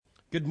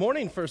Good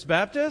morning, First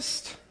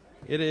Baptist.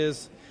 It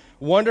is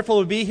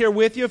wonderful to be here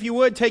with you. If you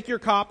would, take your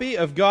copy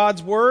of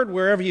God's Word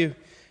wherever you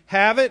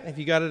have it. If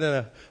you got it in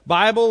a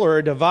Bible or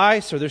a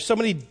device, or there's so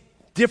many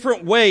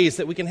different ways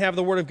that we can have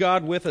the Word of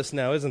God with us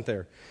now, isn't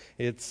there?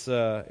 It's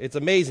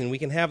amazing. We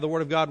can have the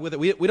Word of God with it.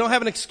 We don't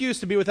have an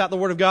excuse to be without the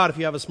Word of God if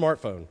you have a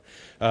smartphone.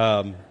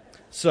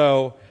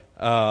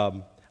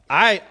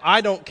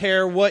 I don't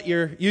care what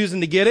you're using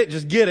to get it.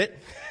 Just get it.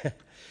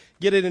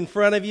 Get it in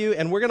front of you.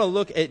 And we're going to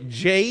look at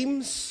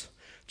James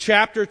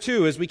chapter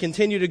 2 as we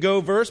continue to go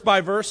verse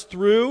by verse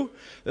through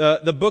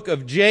the book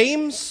of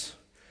James.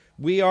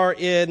 We are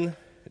in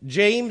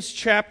James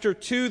chapter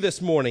 2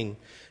 this morning.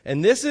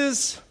 And this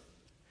is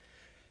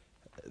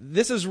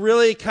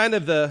really kind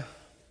of the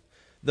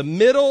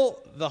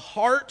middle, the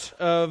heart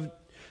of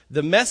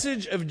the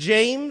message of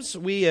James.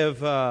 We've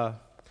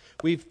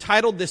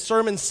titled this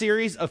sermon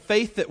series "A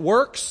Faith That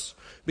Works"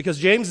 because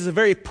James is a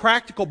very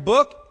practical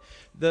book.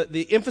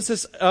 The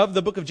emphasis of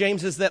the book of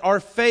James is that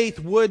our faith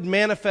would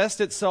manifest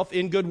itself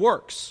in good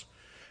works.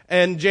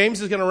 And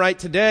James is going to write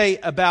today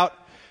about,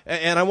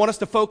 and I want us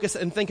to focus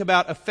and think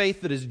about a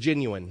faith that is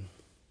genuine.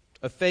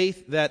 A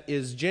faith that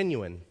is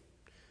genuine.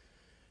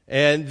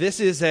 And this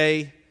is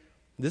a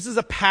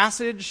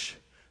passage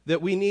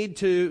that we need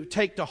to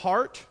take to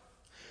heart.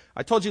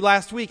 I told you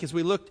last week as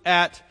we looked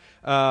at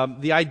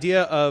the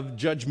idea of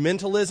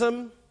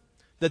judgmentalism,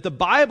 that the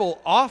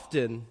Bible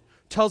often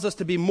tells us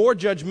to be more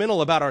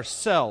judgmental about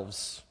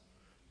ourselves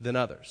than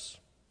others.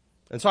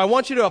 And so I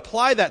want you to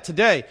apply that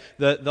today.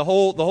 The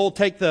whole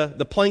take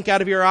the plank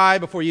out of your eye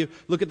before you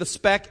look at the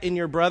speck in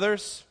your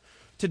brother's.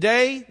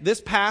 Today,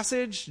 this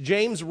passage,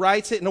 James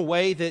writes it in a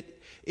way that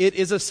it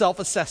is a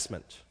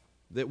self-assessment.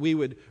 That we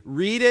would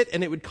read it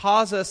and it would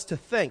cause us to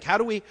think. How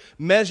do we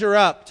measure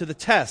up to the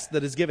test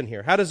that is given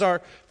here? How does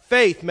our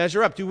faith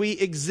measure up? Do we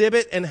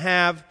exhibit and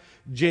have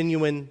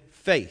genuine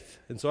faith?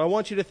 And so I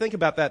want you to think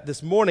about that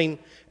this morning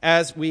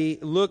as we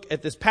look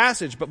at this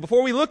passage. But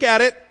before we look at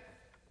it,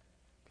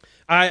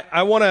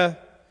 I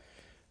want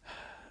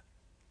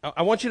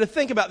you to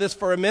think about this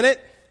for a minute.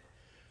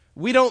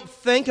 We don't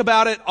think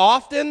about it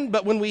often,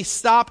 but when we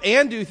stop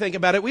and do think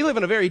about it, we live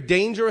in a very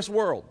dangerous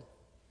world.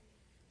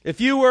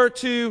 If you were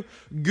to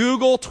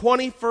Google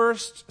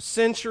 21st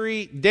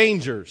century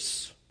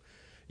dangers,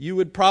 you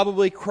would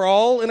probably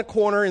crawl in a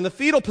corner in the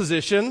fetal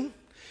position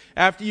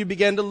after you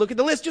begin to look at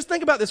the list. Just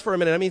think about this for a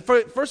minute. I mean,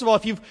 first of all,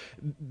 if you've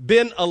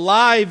been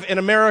alive in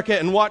America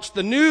and watched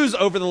the news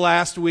over the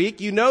last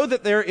week, you know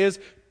that there is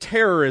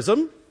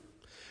terrorism.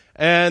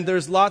 And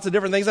there's lots of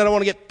different things. I don't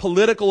want to get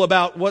political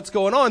about what's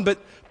going on, but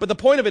the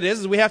point of it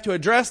is we have to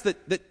address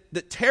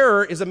that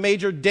terror is a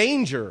major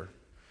danger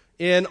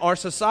in our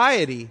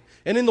society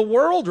and in the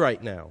world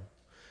right now.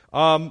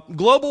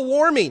 Global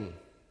warming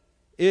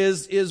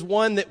is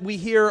one that we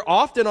hear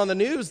often on the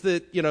news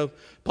that,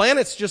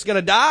 planet's just going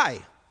to die.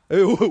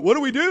 What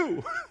do we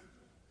do?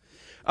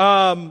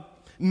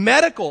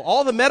 Medical,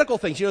 all the medical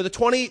things, the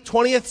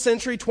 20th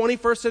century,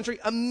 21st century,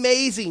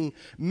 amazing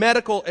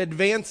medical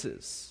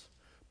advances.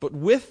 But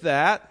with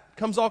that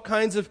comes all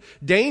kinds of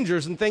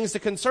dangers and things to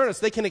concern us.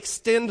 They can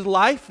extend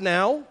life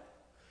now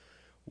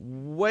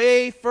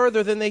way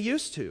further than they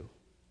used to.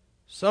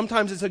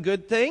 Sometimes it's a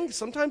good thing,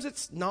 sometimes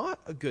it's not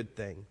a good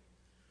thing.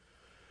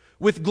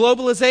 With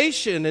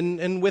globalization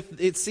and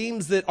with, it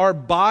seems that our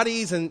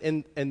bodies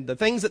and the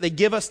things that they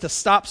give us to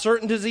stop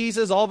certain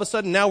diseases, all of a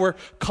sudden now we're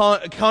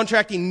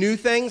contracting new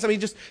things. I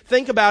mean, just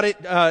think about it.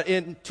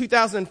 In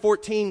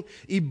 2014,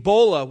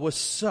 Ebola was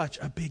such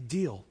a big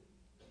deal,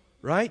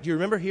 right? Do you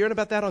remember hearing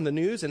about that on the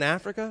news in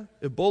Africa?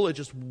 Ebola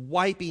just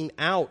wiping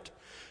out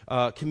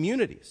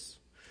communities.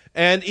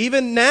 And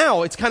even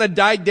now, it's kind of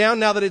died down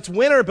now that it's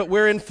winter, but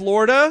we're in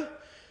Florida,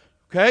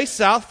 okay,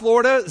 South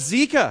Florida,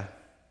 Zika,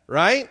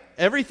 right?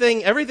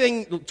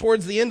 Everything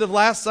towards the end of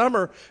last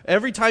summer,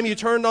 every time you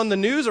turned on the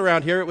news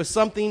around here, it was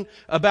something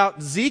about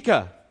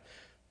Zika.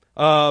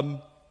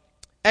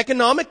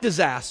 Economic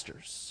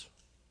disasters.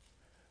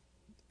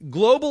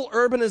 Global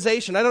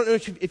urbanization. I don't know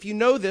if you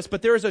know this,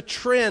 but there is a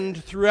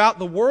trend throughout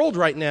the world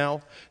right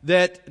now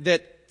that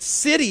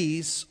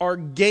cities are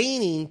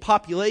gaining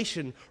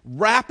population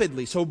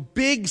rapidly. So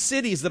big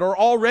cities that are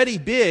already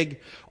big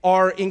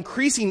are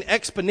increasing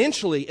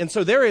exponentially. And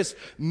so there is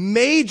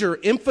major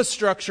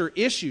infrastructure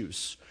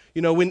issues.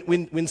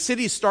 When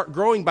cities start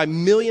growing by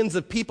millions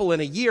of people in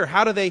a year,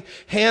 how do they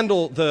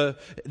handle the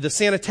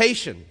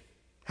sanitation?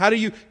 How do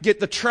you get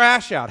the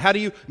trash out? How do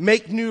you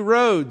make new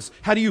roads?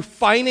 How do you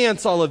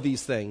finance all of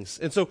these things?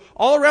 And so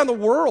all around the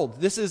world,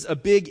 this is a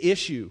big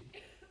issue.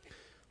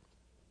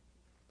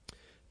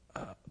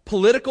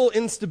 Political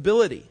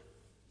instability.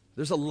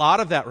 There's a lot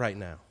of that right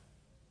now.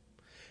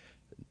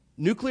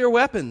 Nuclear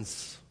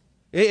weapons.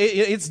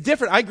 It's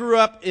different. I grew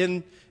up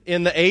in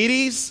the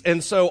 80s,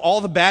 and so all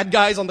the bad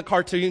guys on the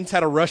cartoons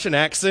had a Russian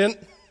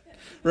accent,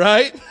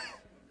 right?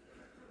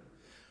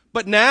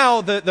 But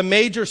now the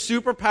major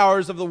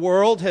superpowers of the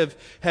world have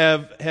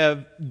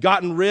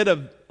gotten rid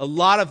of a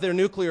lot of their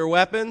nuclear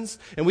weapons,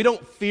 and we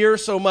don't fear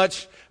so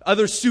much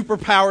other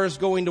superpowers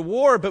going to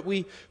war, but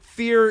we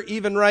fear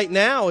even right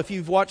now, if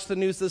you've watched the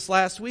news this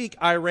last week,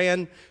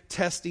 Iran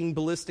testing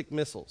ballistic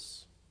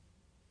missiles.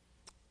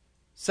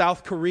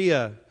 South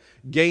Korea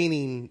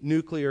gaining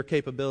nuclear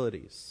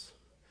capabilities.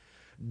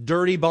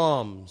 Dirty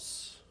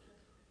bombs.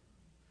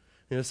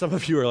 You know, some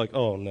of you are like,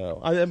 oh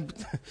no,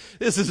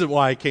 this isn't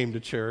why I came to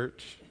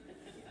church.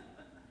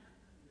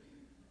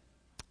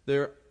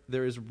 There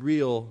is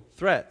real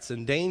threats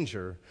and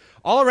danger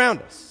all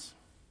around us.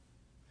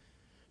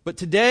 But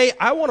today,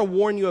 I want to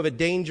warn you of a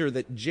danger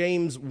that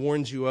James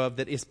warns you of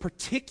that is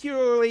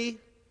particularly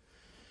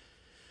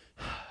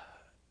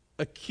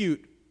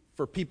acute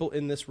for people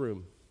in this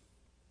room.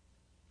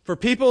 For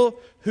people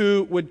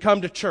who would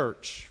come to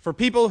church. For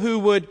people who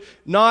would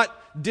not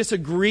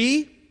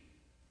disagree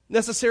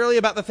necessarily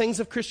about the things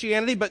of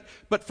Christianity,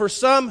 but for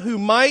some who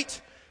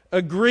might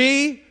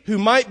agree, who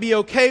might be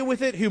okay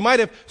with it, who might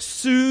have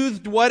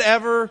soothed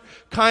whatever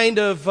kind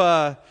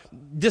of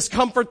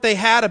discomfort they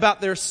had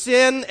about their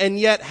sin, and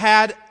yet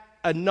had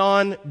a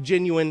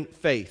non-genuine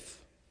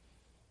faith,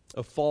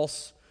 a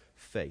false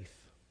faith.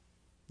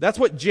 That's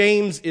what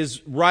James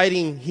is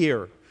writing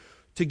here,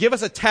 to give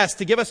us a test,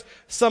 to give us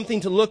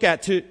something to look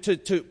at,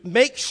 to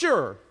make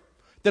sure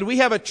that we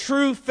have a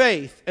true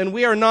faith and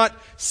we are not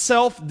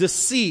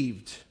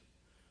self-deceived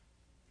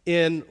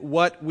in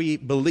what we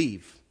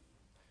believe.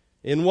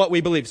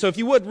 So if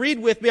you would, read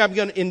with me.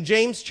 In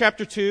James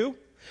chapter 2,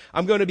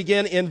 I'm going to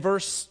begin in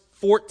verse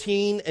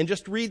 14 and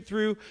just read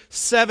through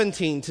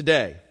 17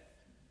 today.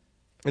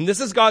 And this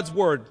is God's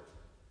word.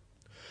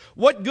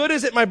 What good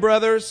is it, my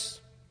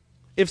brothers,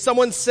 if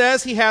someone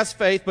says he has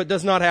faith but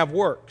does not have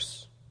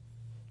works?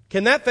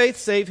 Can that faith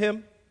save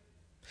him?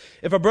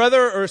 If a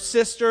brother or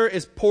sister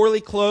is poorly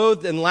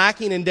clothed and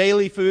lacking in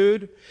daily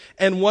food,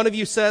 and one of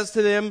you says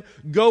to them,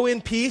 go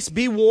in peace,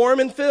 be warm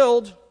and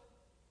filled,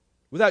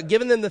 without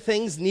giving them the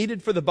things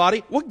needed for the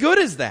body, what good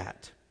is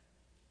that?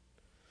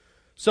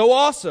 So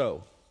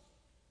also,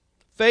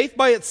 faith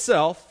by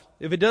itself,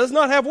 if it does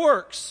not have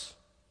works,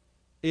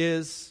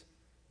 is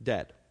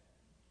dead.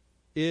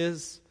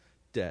 Is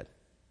dead.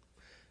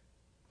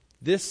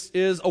 This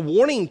is a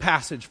warning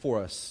passage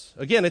for us.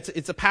 Again,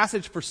 it's a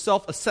passage for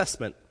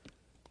self-assessment.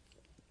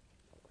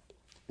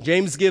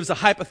 James gives a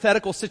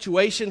hypothetical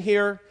situation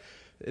here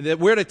that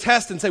we're to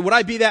test and say, would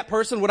I be that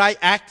person? Would I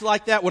act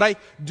like that? Would I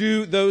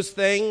do those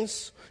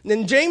things?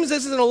 And James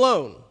isn't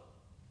alone.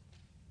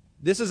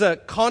 This is a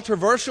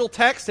controversial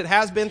text. It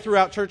has been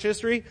throughout church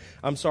history.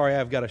 I'm sorry,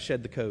 I've got to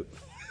shed the coat.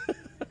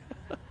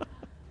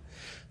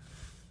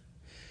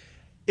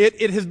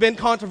 It has been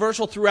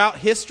controversial throughout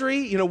history.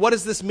 You know, what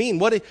does this mean?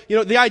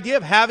 The idea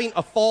of having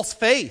a false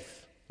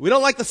faith. We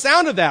don't like the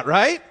sound of that,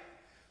 right?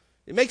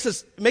 It makes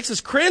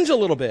us cringe a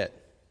little bit.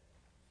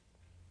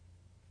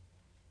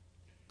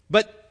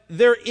 But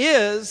there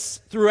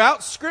is,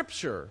 throughout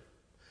Scripture,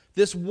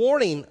 this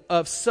warning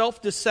of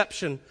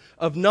self-deception,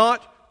 of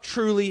not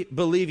truly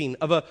believing,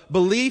 of a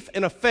belief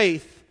in a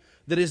faith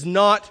that is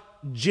not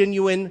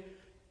genuine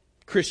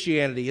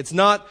Christianity. It's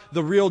not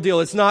the real deal.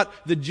 It's not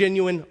the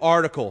genuine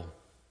article.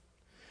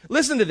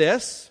 Listen to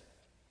this.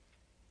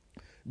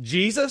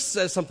 Jesus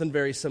says something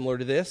very similar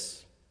to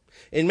this.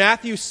 In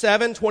Matthew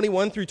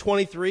 7:21 through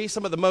 23,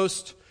 some of the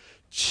most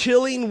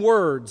chilling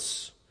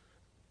words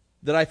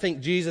that I think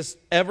Jesus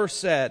ever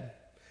said.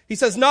 He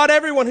says, not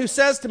everyone who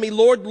says to me,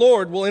 Lord,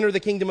 Lord, will enter the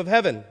kingdom of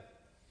heaven,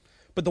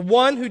 but the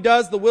one who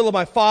does the will of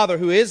my Father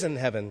who is in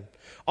heaven.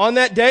 On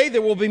that day,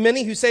 there will be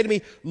many who say to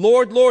me,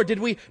 Lord, Lord, did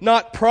we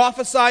not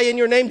prophesy in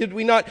your name? Did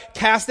we not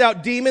cast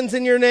out demons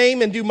in your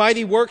name and do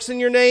mighty works in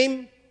your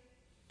name?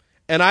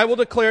 And I will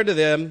declare to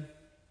them,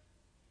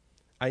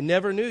 I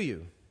never knew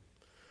you.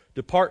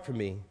 Depart from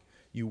me,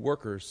 you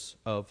workers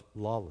of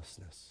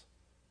lawlessness.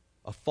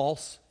 A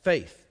false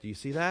faith. Do you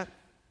see that?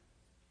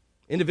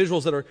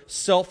 Individuals that are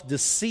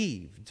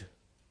self-deceived,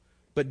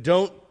 but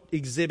don't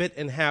exhibit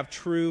and have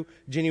true,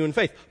 genuine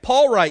faith.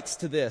 Paul writes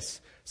to this,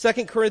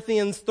 2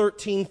 Corinthians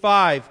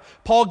 13:5.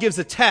 Paul gives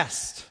a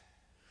test.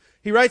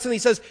 He writes and he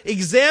says,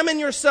 examine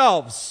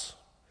yourselves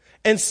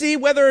and see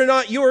whether or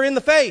not you are in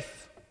the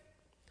faith.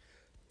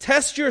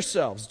 Test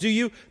yourselves. Do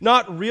you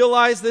not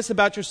realize this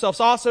about yourselves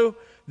also,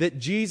 that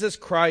Jesus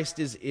Christ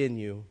is in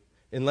you,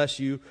 unless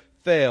you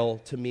fail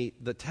to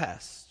meet the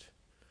test?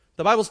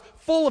 The Bible's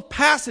full of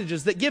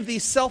passages that give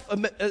these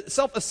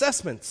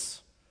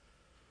self-assessments.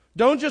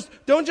 Don't just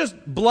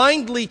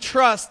blindly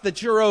trust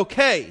that you're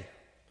okay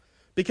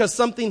because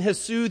something has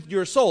soothed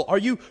your soul. Are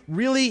you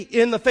really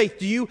in the faith?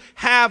 Do you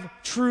have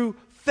true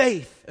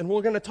faith? And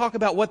we're going to talk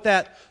about what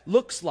that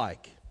looks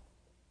like.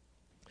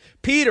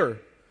 Peter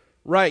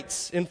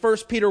writes in 1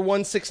 Peter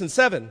 1:6 and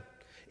 7,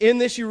 in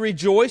this you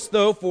rejoice,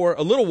 though for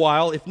a little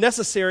while, if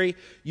necessary,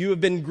 you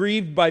have been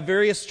grieved by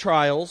various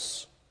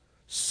trials,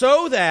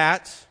 so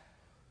that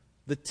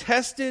the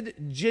tested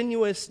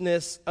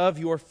genuineness of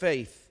your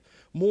faith,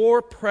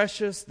 more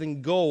precious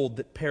than gold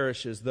that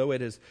perishes, though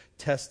it is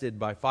tested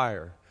by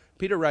fire.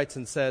 Peter writes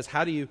and says,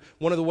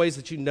 one of the ways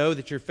that you know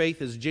that your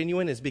faith is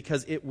genuine is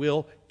because it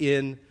will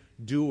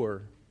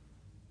endure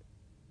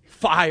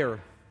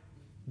fire,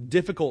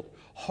 difficult,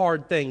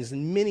 hard things.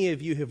 And many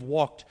of you have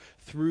walked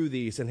through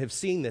these and have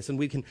seen this. And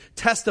we can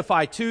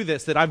testify to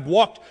this, that I've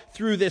walked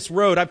through this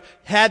road. I've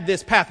had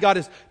this path. God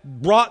has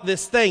brought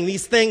this thing.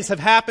 These things have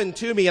happened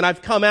to me. And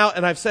I've come out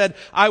and I've said,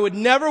 I would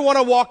never want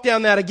to walk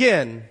down that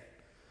again.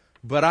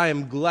 But I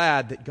am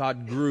glad that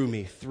God grew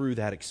me through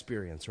that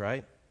experience,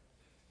 right?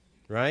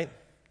 Right?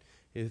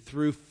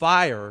 Through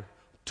fire,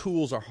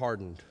 tools are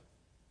hardened.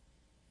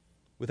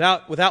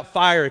 Without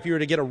fire, if you were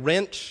to get a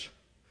wrench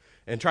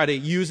and try to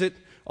use it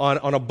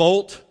on a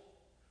bolt,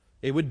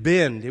 it would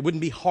bend. It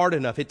wouldn't be hard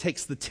enough. It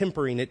takes the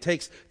tempering. It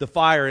takes the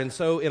fire. And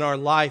so in our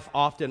life,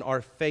 often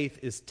our faith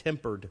is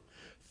tempered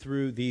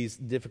through these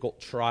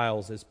difficult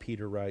trials, as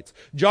Peter writes.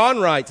 John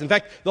writes, in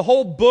fact, the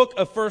whole book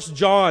of 1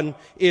 John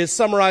is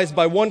summarized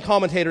by one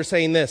commentator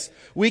saying this: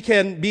 we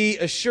can be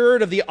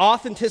assured of the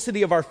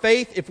authenticity of our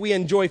faith if we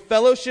enjoy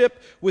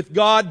fellowship with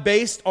God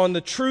based on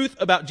the truth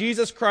about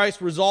Jesus Christ,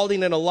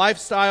 resulting in a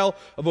lifestyle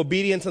of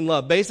obedience and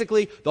love.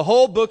 Basically, the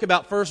whole book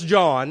about 1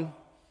 John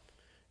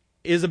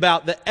is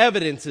about the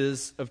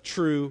evidences of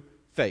true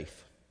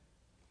faith.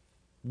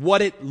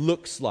 What it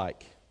looks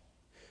like.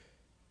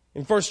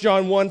 In 1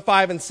 John 1,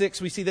 5, and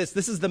 6, we see this.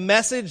 This is the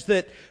message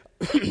that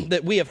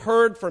we have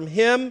heard from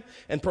him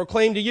and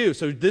proclaimed to you.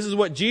 So this is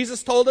what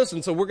Jesus told us,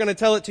 and so we're going to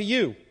tell it to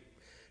you.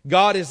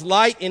 God is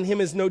light, in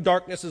him is no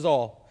darkness at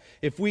all.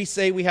 If we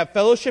say we have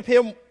fellowship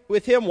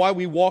with him while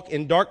we walk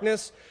in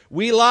darkness,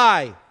 we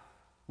lie.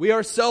 We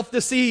are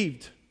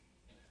self-deceived.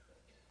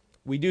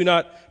 We do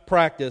not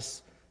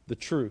practice the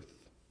truth.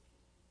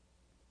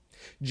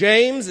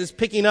 James is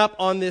picking up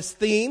on this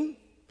theme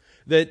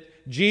that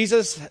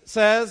Jesus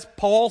says,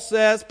 Paul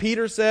says,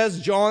 Peter says,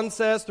 John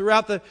says.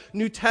 Throughout the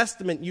New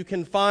Testament, you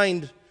can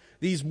find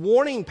these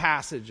warning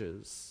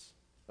passages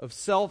of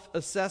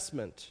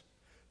self-assessment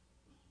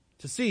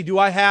to see, do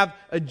I have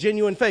a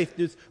genuine faith?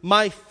 Does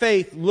my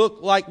faith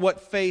look like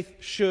what faith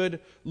should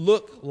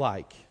look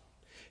like?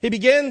 He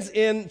begins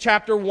in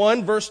chapter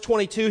 1, verse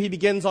 22. He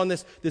begins on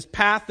this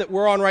path that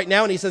we're on right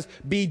now, and he says,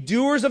 be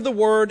doers of the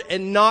word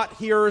and not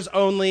hearers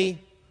only,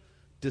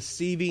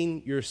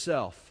 deceiving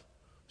yourself.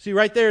 See,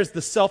 right there is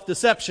the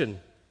self-deception.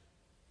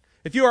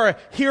 If you are a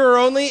hearer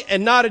only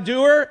and not a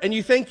doer, and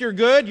you think you're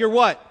good, you're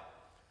what?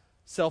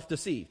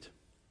 Self-deceived.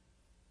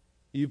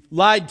 You've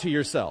lied to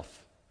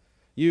yourself.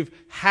 You've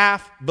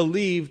half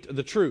believed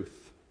the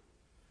truth.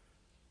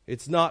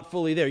 It's not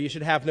fully there. You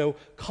should have no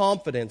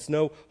confidence,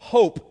 no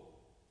hope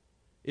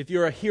if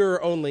you're a hearer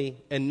only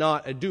and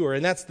not a doer.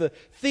 And that's the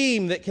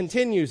theme that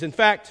continues. In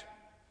fact,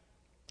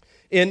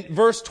 in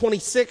verse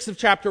 26 of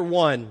chapter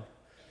 1,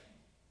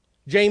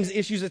 James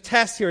issues a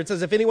test here. It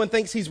says, if anyone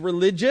thinks he's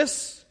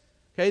religious,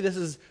 okay, this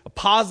is a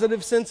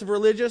positive sense of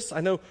religious.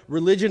 I know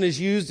religion is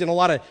used in a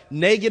lot of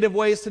negative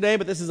ways today,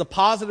 but this is a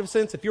positive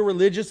sense. If you're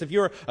religious, if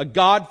you're a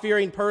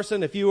God-fearing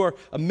person, if you are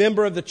a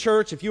member of the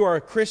church, if you are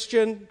a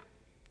Christian,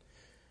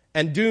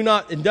 and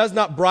does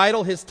not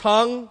bridle his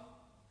tongue,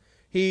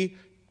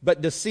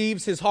 but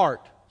deceives his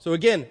heart. So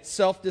again,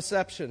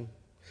 self-deception.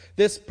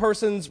 This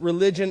person's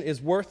religion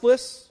is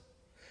worthless.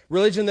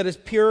 Religion that is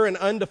pure and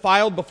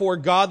undefiled before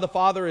God the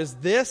Father is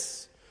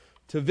this: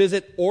 to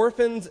visit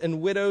orphans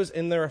and widows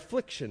in their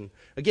affliction.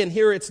 Again,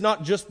 here it's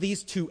not just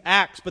these two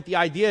acts, but the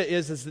idea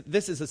is that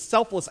this is a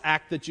selfless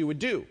act that you would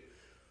do.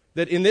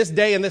 That in this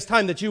day and this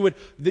time that you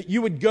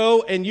would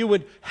go and you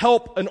would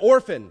help an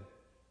orphan.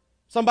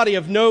 Somebody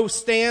of no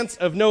stance,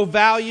 of no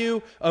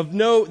value,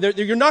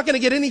 you're not going to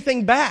get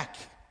anything back.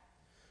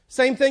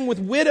 Same thing with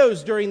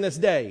widows during this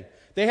day.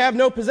 They have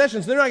no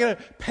possessions. They're not going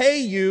to pay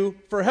you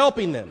for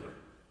helping them.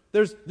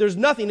 There's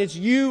nothing. It's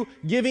you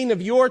giving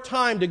of your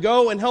time to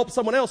go and help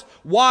someone else.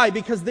 Why?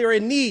 Because they're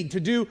in need to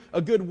do a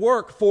good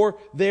work for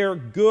their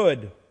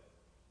good.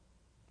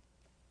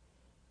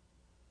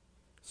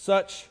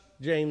 Such,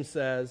 James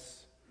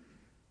says,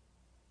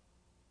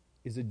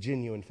 is a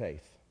genuine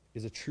faith,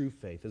 is a true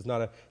faith, is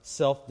not a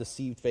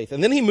self-deceived faith.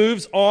 And then he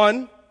moves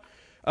on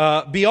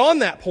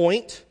beyond that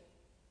point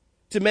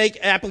to make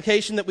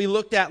application that we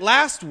looked at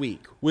last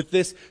week with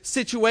this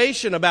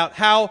situation about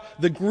how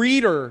the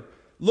greeter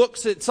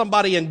looks at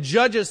somebody and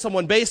judges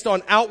someone based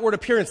on outward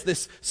appearance.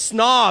 This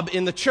snob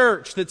in the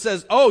church that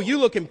says, oh, you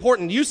look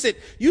important. You sit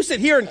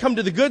here and come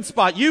to the good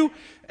spot. You're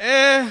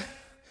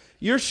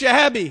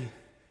shabby.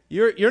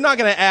 You're not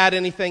going to add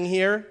anything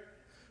here.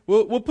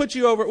 We'll put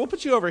you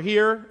over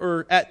here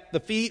or at the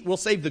feet. We'll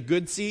save the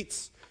good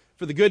seats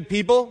for the good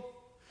people.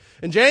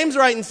 And James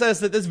writes and says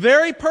that this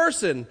very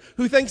person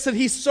who thinks that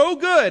he's so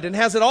good and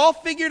has it all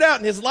figured out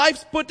and his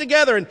life's put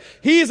together and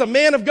he's a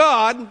man of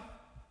God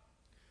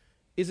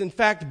is in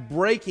fact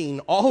breaking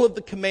all of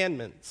the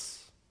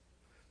commandments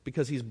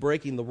because he's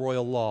breaking the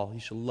royal law. You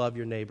shall love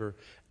your neighbor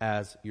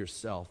as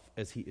yourself,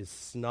 as he is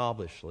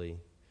snobbishly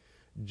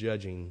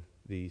judging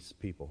these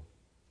people.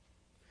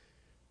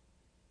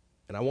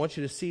 And I want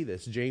you to see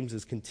this. James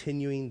is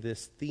continuing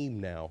this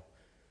theme now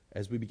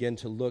as we begin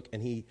to look,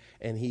 and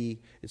he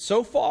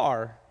so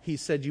far he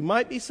said you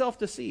might be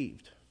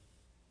self-deceived.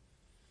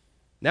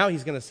 Now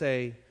he's going to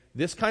say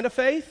this kind of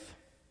faith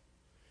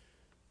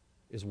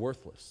is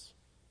worthless.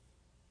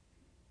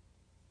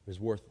 is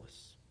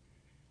worthless.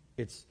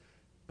 It's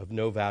of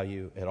no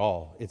value at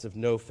all. It's of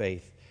no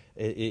faith.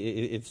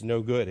 It's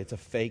no good. It's a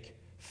fake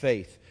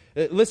faith.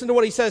 Listen to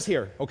what he says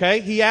here, okay?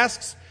 He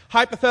asks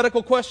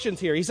hypothetical questions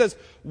here. He says,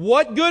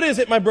 what good is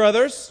it, my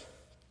brothers,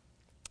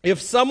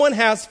 if someone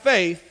has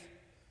faith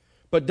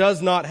but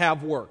does not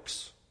have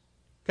works?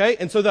 Okay?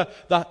 And so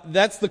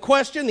that's the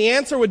question. The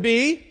answer would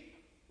be,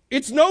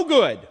 it's no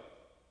good.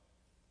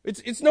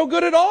 It's no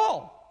good at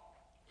all.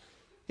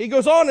 He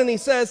goes on and he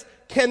says,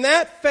 can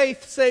that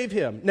faith save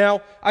him?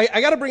 Now,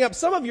 I got to bring up,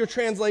 some of your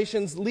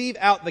translations leave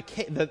out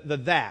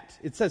the that.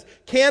 It says,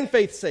 can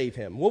faith save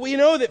him? Well, we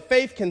know that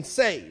faith can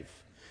save.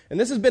 And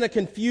this has been a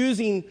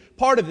confusing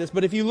part of this,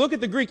 but if you look at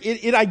the Greek,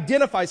 it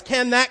identifies,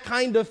 can that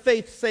kind of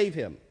faith save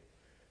him?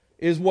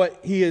 Is what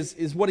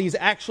he's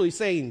actually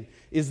saying.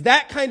 Is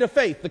that kind of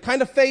faith, the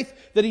kind of faith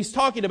that he's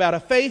talking about, a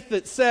faith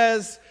that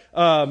says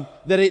that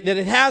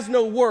it has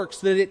no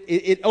works, that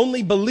it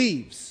only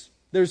believes.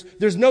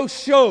 There's no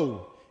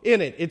show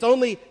in it. It's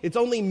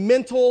only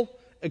mental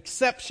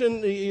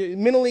exception,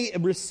 mentally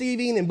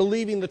receiving and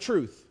believing the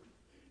truth.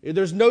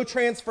 There's no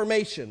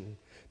transformation.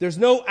 There's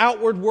no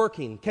outward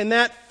working. Can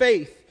a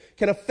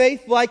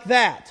faith like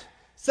that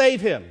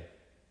save him?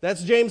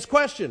 That's James'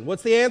 question.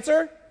 What's the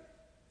answer?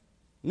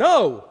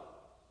 No.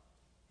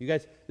 You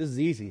guys, this is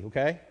easy,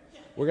 okay?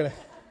 We're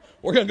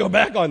gonna go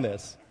back on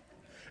this.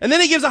 And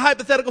then he gives a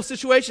hypothetical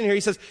situation here.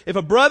 He says, if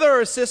a brother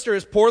or a sister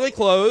is poorly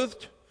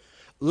clothed,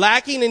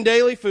 lacking in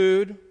daily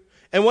food,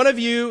 and one of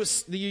you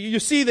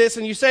see this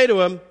and you say to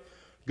him,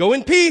 go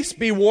in peace,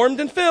 be warmed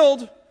and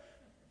filled,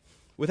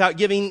 without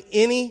giving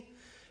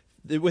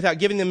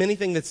them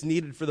anything that's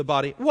needed for the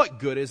body, what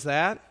good is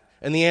that?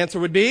 And the answer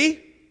would be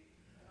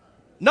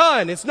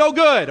none. It's no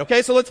good.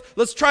 Okay, so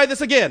let's try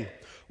this again.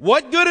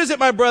 What good is it,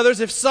 my brothers,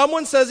 if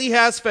someone says he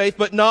has faith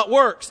but not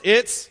works?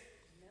 It's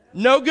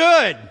no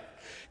good.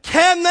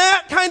 Can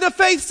that kind of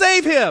faith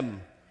save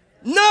him?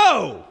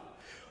 No.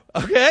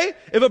 Okay?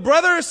 If a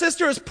brother or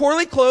sister is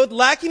poorly clothed,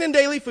 lacking in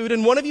daily food,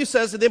 and one of you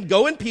says to them,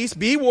 go in peace,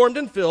 be warmed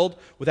and filled,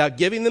 without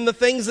giving them the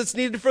things that's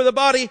needed for the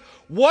body,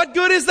 what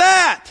good is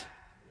that?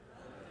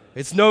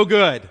 It's no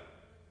good.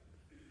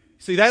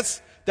 See,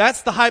 that's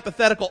the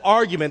hypothetical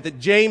argument that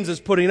James is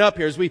putting up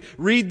here. As we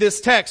read this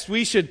text,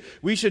 we should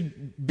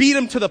beat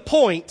him to the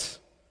point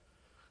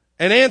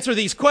and answer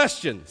these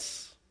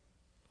questions.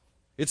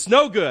 It's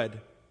no good.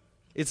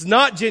 It's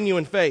not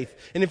genuine faith.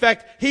 And in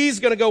fact, he's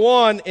going to go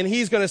on and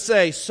he's going to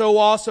say, so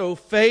also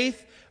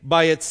faith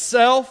by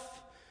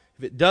itself,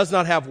 if it does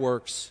not have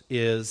works,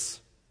 is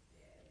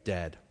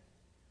dead.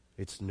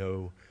 It's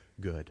no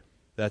good.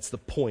 That's the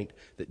point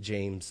that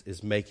James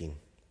is making,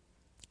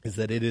 is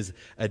that it is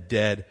a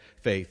dead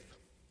faith.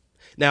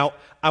 Now,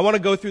 I want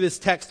to go through this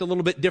text a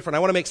little bit different. I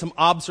want to make some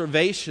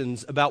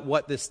observations about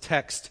what this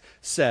text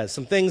says.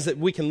 Some things that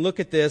we can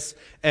look at this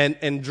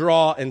and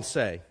draw and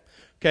say.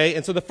 Okay,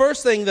 and so the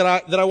first thing that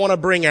I want to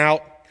bring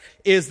out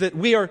is that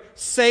we are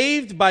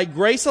saved by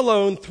grace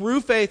alone,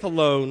 through faith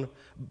alone,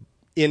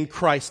 in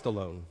Christ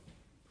alone.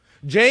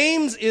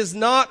 James is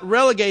not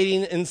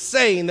relegating and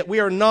saying that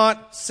we are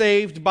not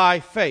saved by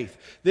faith.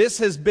 This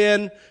has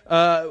been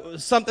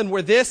something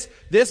where this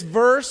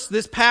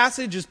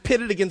passage is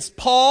pitted against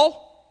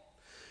Paul,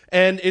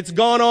 and it's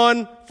gone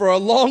on for a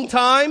long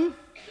time.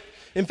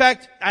 In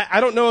fact, I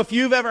don't know if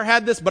you've ever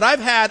had this, but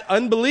I've had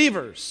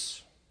unbelievers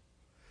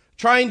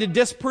trying to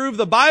disprove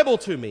the Bible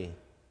to me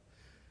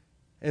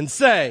and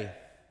say,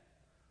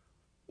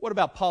 what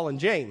about Paul and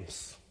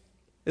James?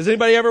 Has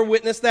anybody ever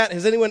witnessed that?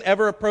 Has anyone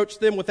ever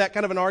approached them with that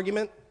kind of an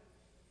argument?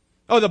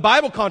 Oh, the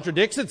Bible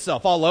contradicts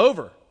itself all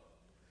over.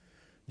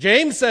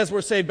 James says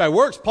we're saved by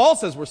works. Paul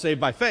says we're saved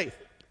by faith.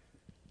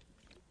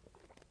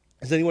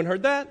 Has anyone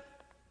heard that?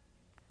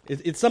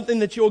 It's something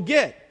that you'll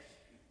get.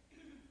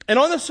 And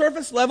on the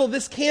surface level,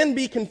 this can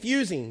be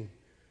confusing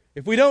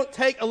if we don't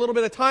take a little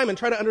bit of time and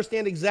try to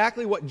understand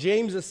exactly what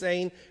James is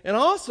saying and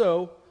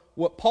also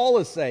what Paul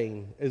is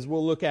saying, as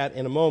we'll look at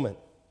in a moment.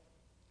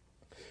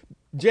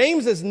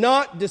 James is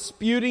not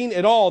disputing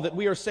at all that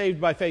we are saved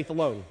by faith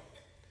alone.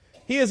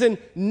 He is in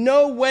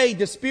no way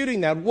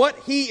disputing that. What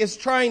he is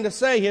trying to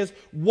say is,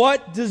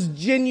 what does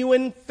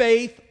genuine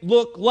faith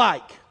look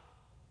like?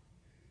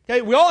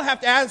 Okay, we all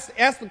have to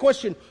ask the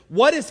question,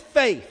 what is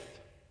faith?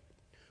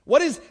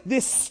 What is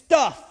this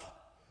stuff,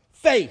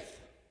 faith?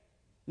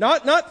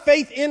 Not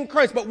faith in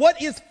Christ, but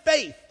what is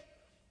faith?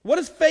 What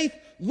does faith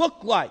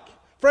look like?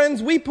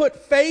 Friends, we put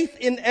faith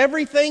in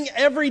everything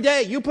every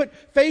day. You put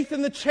faith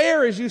in the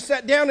chair as you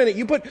sat down in it.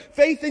 You put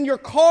faith in your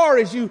car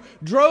as you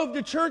drove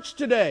to church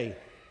today.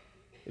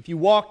 If you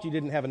walked, you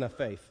didn't have enough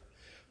faith.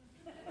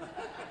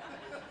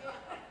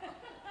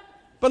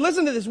 But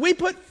listen to this. We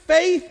put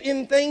faith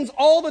in things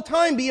all the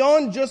time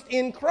beyond just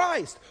in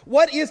Christ.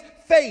 What is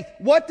faith?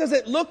 What does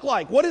it look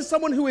like? What is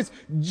someone who is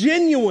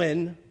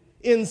genuine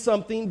in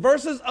something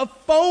versus a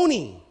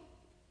phony?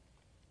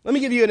 Let me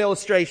give you an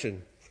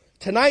illustration.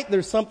 Tonight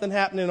there's something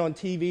happening on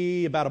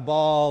TV about a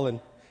ball, and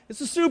it's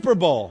the Super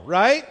Bowl,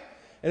 right?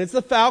 And it's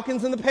the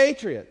Falcons and the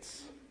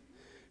Patriots.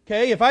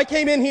 Okay, if I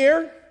came in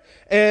here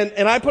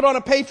And I put on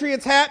a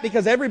Patriots hat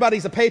because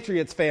everybody's a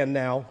Patriots fan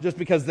now, just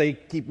because they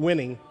keep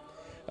winning.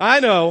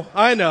 I know.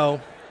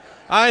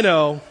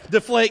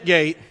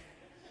 Deflategate.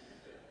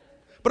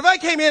 But if I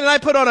came in and I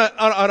put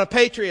on a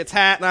Patriots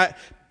hat and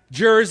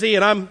jersey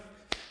and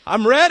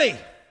I'm ready.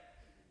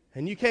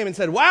 And you came and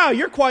said, "Wow,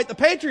 you're quite the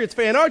Patriots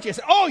fan, aren't you?" I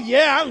said, "Oh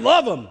yeah, I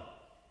love them."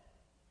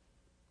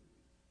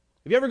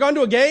 Have you ever gone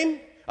to a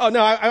game? Oh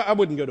no, I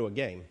wouldn't go to a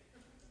game.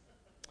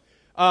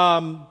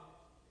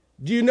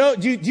 Do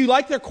you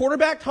like their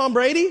quarterback, Tom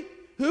Brady?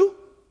 Who?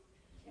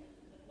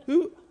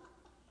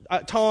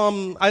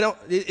 Tom,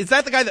 is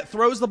that the guy that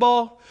throws the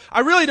ball? I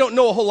really don't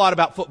know a whole lot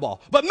about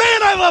football. But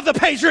man, I love the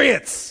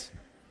Patriots!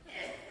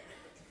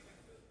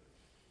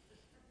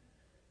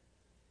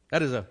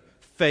 That is a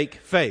fake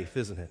faith,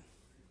 isn't it?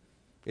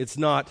 It's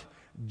not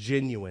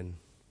genuine.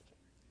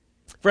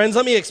 Friends,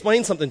 let me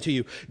explain something to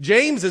you.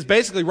 James is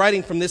basically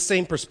writing from this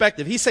same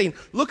perspective. He's saying,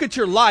 look at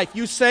your life.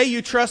 You say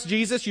you trust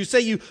Jesus. You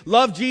say you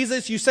love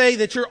Jesus. You say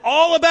that you're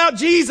all about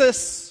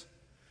Jesus.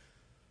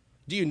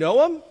 Do you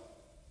know him?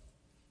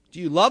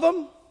 Do you love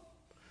him?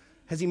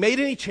 Has he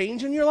made any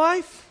change in your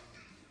life?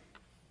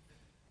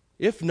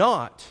 If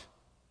not,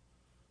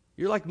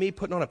 you're like me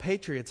putting on a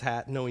Patriots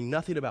hat, knowing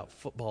nothing about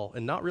football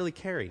and not really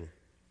caring.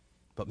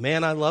 But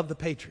man, I love the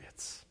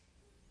Patriots.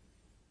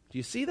 Do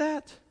you see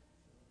that?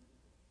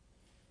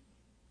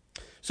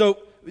 So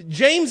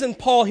James and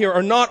Paul here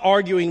are not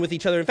arguing with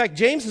each other. In fact,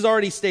 James has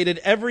already stated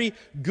every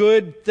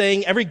good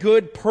thing, every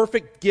good,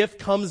 perfect gift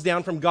comes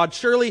down from God.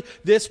 Surely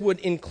this would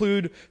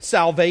include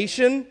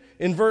salvation.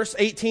 In verse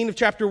 18 of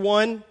chapter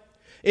 1,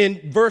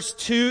 in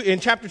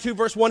chapter 2,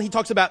 verse 1, he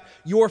talks about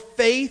your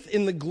faith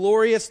in the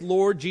glorious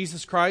Lord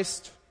Jesus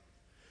Christ.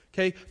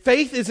 Okay,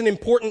 faith is an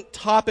important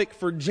topic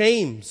for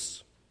James.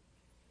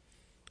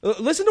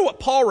 Listen to what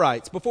Paul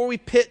writes. Before we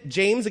pit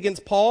James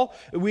against Paul,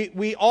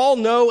 we all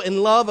know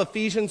and love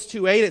Ephesians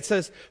 2:8. It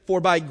says,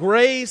 "For by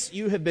grace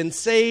you have been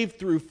saved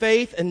through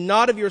faith, and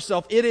not of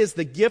yourself. It is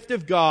the gift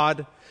of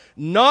God,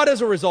 not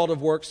as a result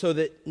of works, so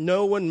that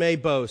no one may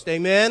boast."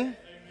 Amen? Amen.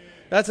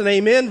 That's an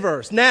amen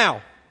verse.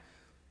 Now,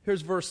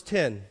 here's verse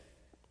 10.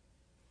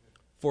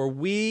 "For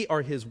we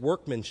are his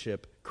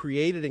workmanship,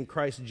 created in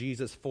Christ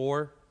Jesus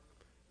for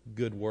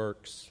good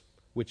works,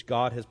 which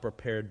God has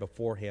prepared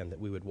beforehand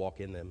that we would walk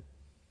in them."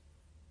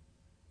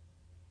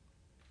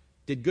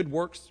 Did good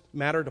works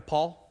matter to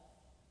Paul?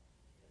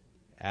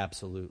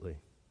 Absolutely.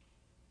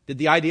 Did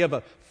the idea of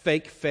a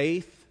fake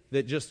faith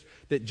that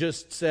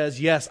just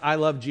says, yes, I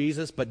love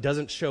Jesus, but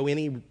doesn't show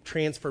any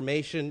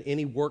transformation,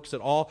 any works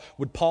at all,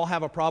 would Paul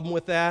have a problem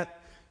with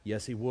that?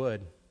 Yes, he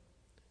would.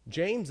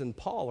 James and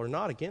Paul are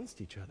not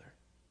against each other.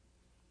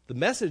 The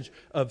message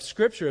of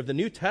Scripture, of the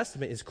New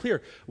Testament, is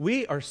clear.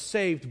 We are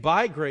saved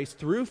by grace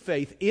through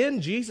faith in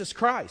Jesus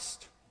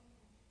Christ.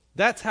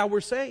 That's how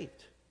we're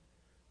saved.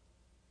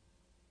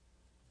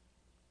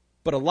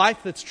 But a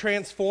life that's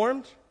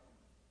transformed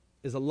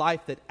is a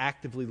life that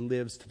actively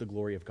lives to the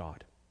glory of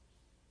God.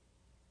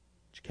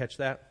 Did you catch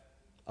that?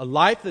 A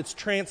life that's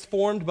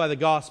transformed by the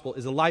gospel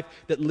is a life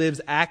that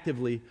lives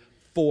actively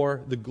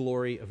for the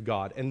glory of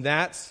God. And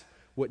that's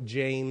what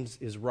James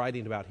is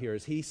writing about here,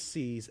 as he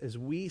sees, as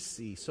we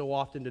see so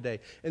often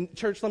today. And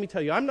church, let me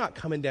tell you, I'm not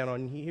coming down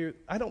on here.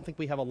 I don't think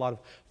we have a lot of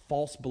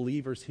false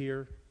believers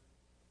here.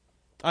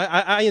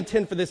 I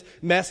intend for this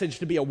message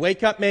to be a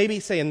wake-up maybe,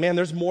 saying, man,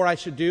 there's more I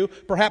should do.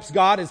 Perhaps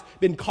God has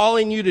been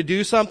calling you to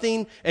do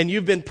something, and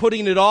you've been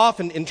putting it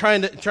off and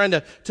trying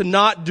to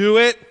not do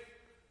it.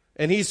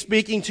 And he's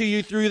speaking to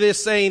you through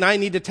this, saying, I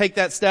need to take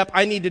that step.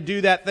 I need to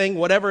do that thing,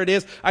 whatever it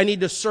is. I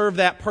need to serve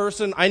that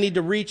person. I need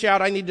to reach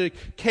out. I need to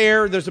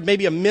care. There's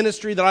maybe a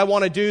ministry that I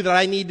want to do that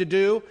I need to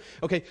do.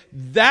 Okay,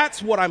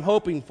 that's what I'm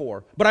hoping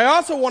for. But I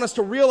also want us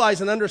to realize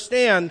and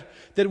understand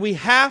that we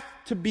have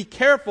to be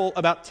careful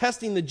about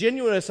testing the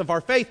genuineness of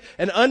our faith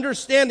and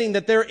understanding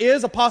that there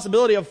is a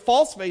possibility of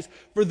false faith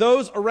for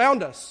those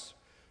around us.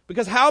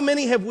 Because how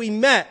many have we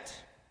met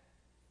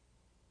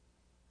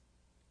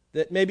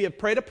that maybe have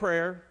prayed a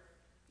prayer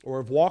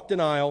or have walked an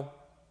aisle?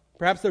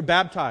 Perhaps they're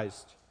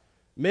baptized.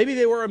 Maybe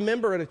they were a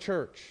member at a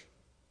church.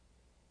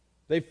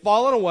 They've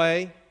fallen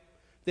away.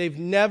 They've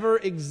never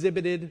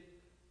exhibited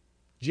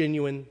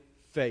genuine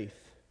faith.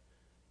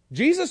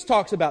 Jesus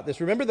talks about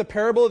this. Remember the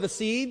parable of the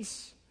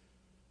seeds?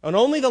 And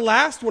only the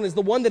last one is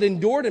the one that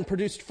endured and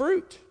produced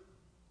fruit.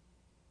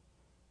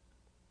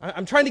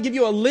 I'm trying to give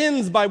you a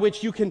lens by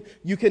which you can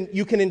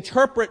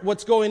interpret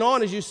what's going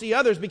on as you see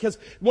others, because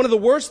one of the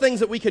worst things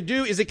that we could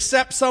do is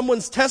accept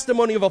someone's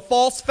testimony of a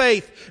false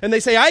faith. And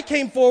they say, I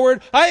came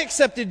forward, I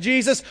accepted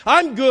Jesus,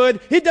 I'm good,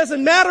 it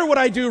doesn't matter what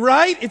I do,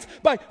 right? It's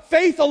by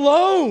faith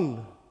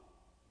alone.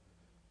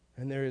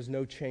 And there is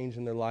no change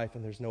in their life,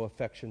 and there's no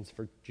affections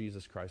for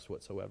Jesus Christ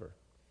whatsoever.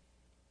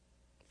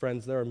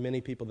 Friends, there are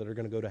many people that are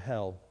going to go to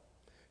hell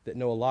that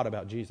know a lot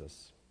about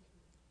Jesus,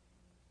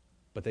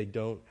 but they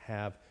don't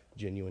have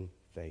genuine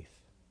faith.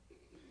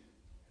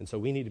 And so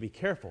we need to be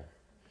careful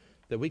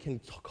that we can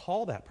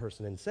call that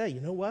person and say,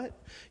 you know what?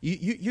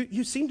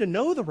 You seem to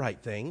know the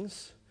right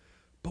things,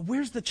 but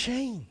where's the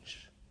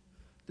change?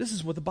 This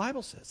is what the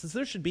Bible says, is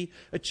there should be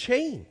a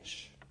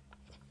change.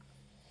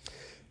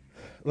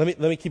 Let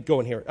me keep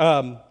going here.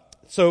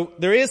 So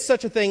there is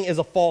such a thing as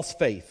a false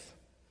faith.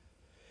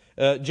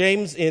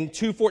 James in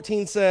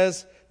 2:14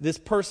 says this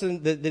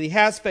person that he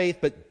has faith,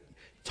 but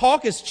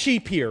talk is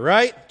cheap here,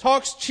 right?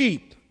 Talk's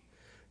cheap.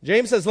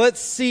 James says,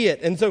 let's see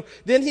it. And so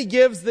then he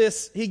gives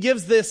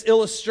this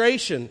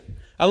illustration.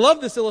 I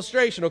love this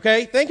illustration,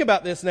 okay? Think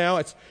about this now.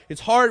 It's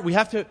hard. We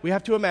have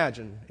to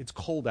imagine. It's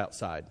cold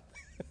outside.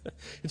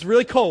 It's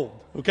really cold,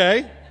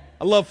 okay?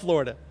 I love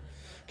Florida.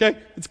 Okay?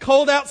 It's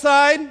cold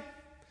outside.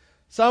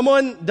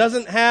 Someone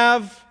doesn't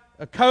have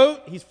a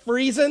coat. He's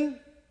freezing.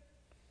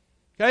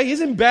 Okay?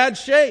 He's in bad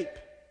shape.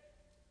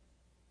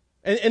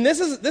 And this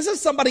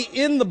is somebody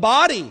in the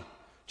body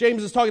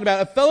James is talking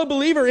about, a fellow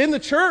believer in the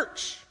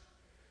church.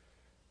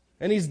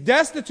 And he's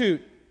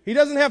destitute. He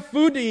doesn't have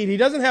food to eat. He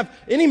doesn't have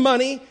any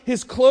money.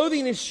 His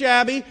clothing is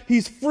shabby.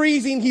 He's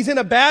freezing. He's in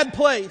a bad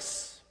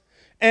place.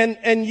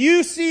 And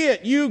you see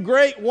it, you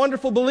great,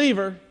 wonderful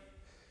believer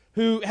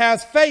who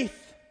has faith,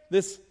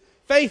 this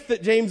faith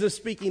that James is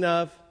speaking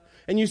of.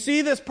 And you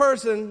see this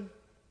person,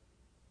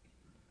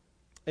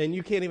 and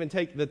you can't even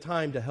take the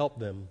time to help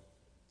them.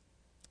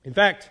 In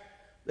fact,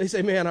 they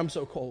say, man, I'm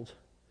so cold.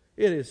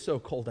 It is so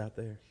cold out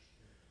there.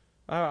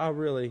 I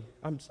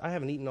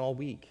haven't eaten all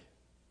week.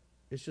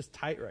 It's just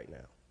tight right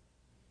now.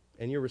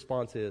 And your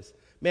response is,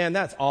 man,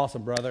 that's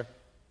awesome, brother.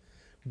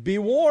 Be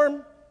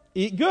warm,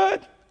 eat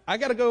good. I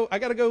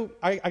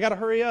gotta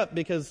hurry up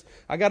because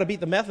I gotta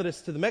beat the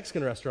Methodists to the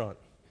Mexican restaurant.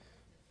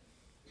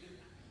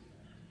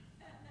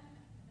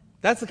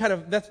 That's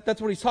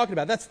what he's talking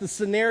about. That's the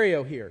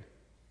scenario here.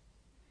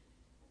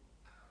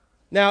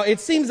 Now, it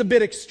seems a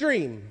bit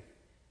extreme.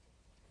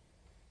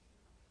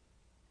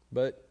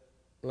 But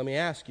let me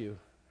ask you,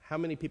 how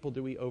many people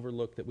do we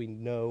overlook that we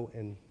know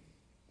and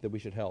that we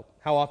should help?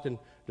 How often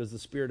does the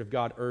Spirit of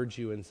God urge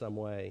you in some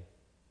way?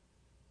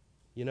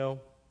 You know,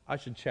 I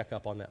should check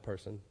up on that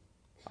person.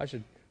 I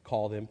should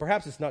call them.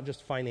 Perhaps it's not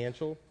just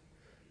financial.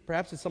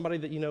 Perhaps it's somebody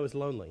that you know is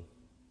lonely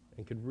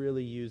and could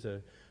really use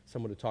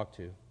someone to talk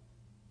to.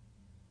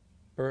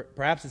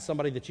 Perhaps it's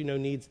somebody that you know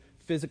needs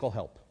physical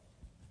help.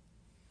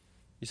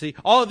 You see,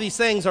 all of these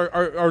things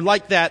are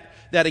like that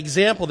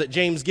example that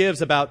James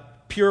gives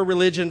about pure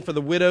religion for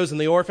the widows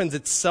and the orphans.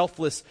 It's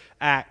selfless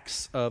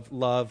acts of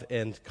love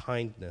and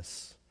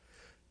kindness.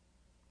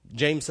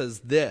 James says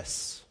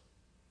this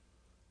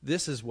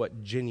is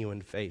what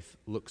genuine faith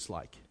looks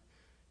like.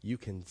 You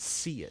can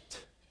see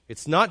it.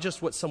 It's not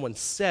just what someone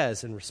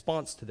says in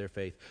response to their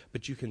faith,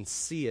 but you can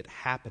see it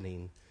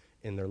happening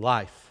in their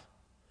life.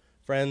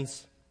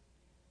 Friends,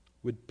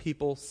 would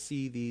people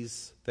see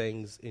these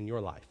things in your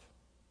life?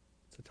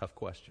 It's a tough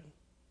question.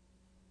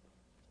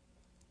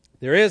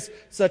 There is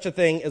such a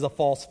thing as a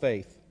false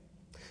faith.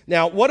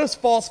 Now, what does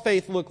false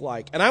faith look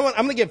like? And I'm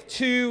going to give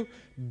two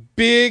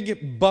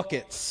big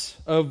buckets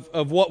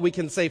of what we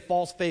can say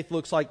false faith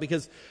looks like,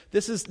 because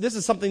this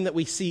is something that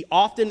we see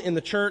often in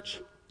the church.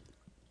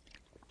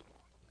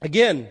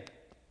 Again,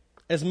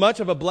 as much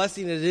of a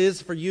blessing as it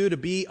is for you to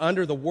be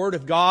under the Word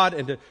of God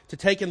and to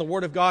take in the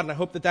Word of God, and I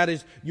hope that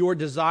is your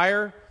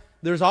desire,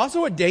 there's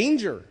also a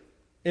danger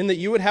in that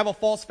you would have a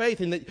false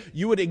faith, in that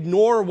you would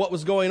ignore what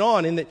was going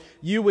on, in that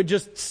you would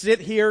just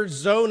sit here,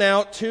 zone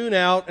out, tune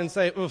out, and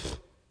say, oof.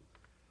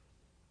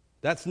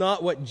 That's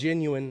not what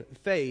genuine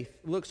faith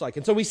looks like.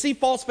 And so we see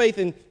false faith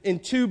in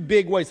two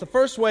big ways. The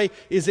first way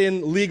is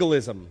in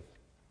legalism.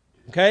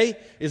 Okay?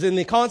 Is in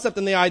the concept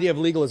and the idea of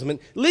legalism. And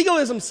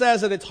legalism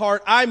says at its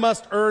heart, I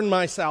must earn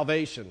my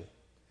salvation.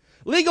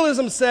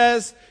 Legalism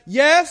says,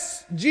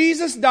 yes,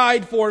 Jesus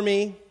died for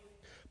me,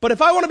 but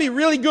if I want to be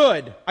really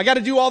good, I got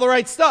to do all the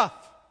right stuff.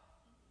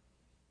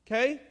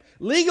 Okay?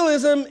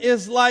 Legalism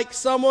is like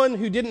someone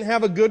who didn't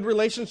have a good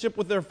relationship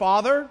with their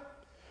father,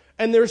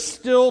 and they're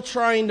still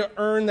trying to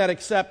earn that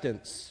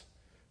acceptance.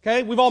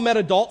 Okay? We've all met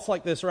adults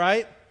like this,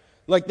 right?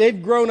 Like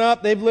they've grown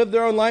up, they've lived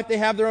their own life, they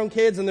have their own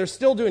kids, and they're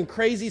still doing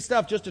crazy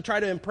stuff just to try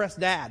to impress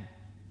dad.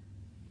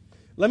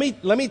 Let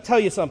me tell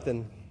you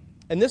something,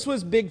 and this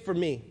was big for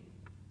me.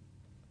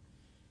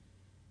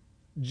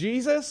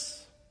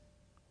 Jesus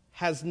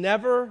has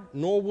never,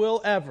 nor will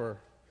ever,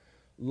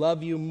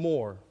 love you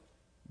more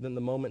than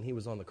the moment he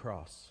was on the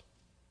cross.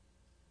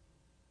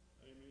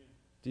 Amen.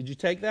 Did you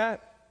take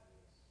that?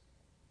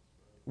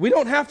 We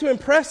don't have to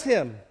impress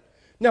him.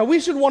 Now,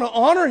 we should want to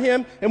honor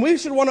him, and we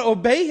should want to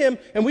obey him,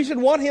 and we should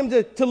want him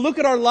to look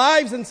at our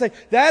lives and say,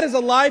 that is a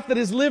life that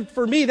is lived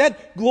for me.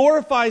 That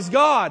glorifies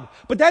God.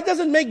 But that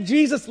doesn't make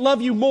Jesus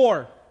love you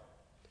more.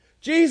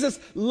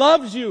 Jesus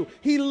loves you.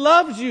 He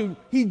loves you.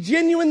 He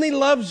genuinely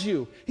loves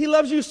you. He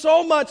loves you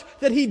so much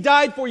that he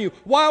died for you.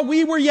 While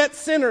we were yet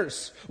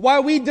sinners,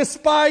 while we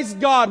despised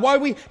God, while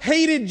we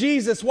hated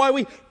Jesus, while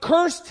we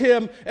cursed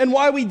him, and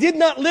while we did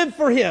not live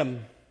for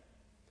him,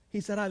 he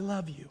said, I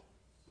love you.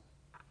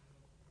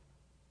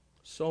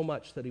 So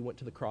much that he went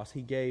to the cross.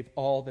 He gave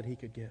all that he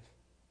could give.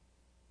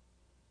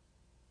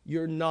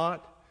 You're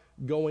not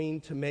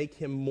going to make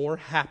him more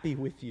happy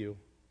with you.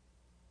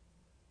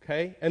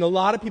 Okay? And a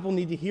lot of people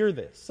need to hear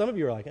this. Some of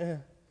you are like,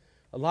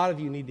 A lot of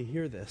you need to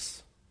hear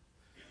this.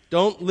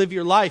 Don't live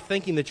your life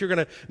thinking that you're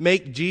going to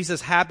make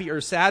Jesus happy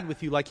or sad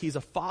with you like he's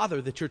a father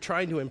that you're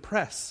trying to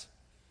impress.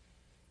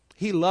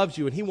 He loves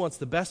you and he wants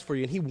the best for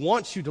you and he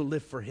wants you to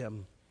live for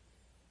him.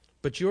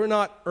 But you're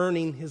not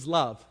earning his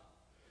love.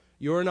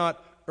 You're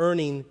not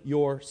earning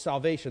your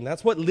salvation.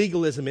 That's what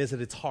legalism is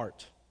at its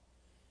heart.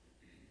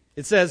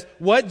 It says,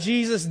 what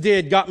Jesus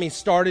did got me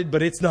started,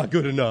 but it's not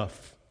good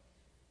enough.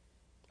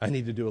 I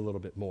need to do a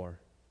little bit more.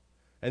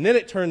 And then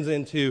it turns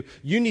into,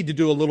 you need to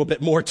do a little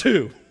bit more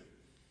too.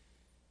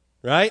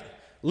 Right?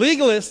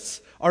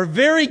 Legalists are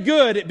very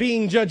good at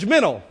being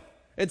judgmental.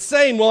 It's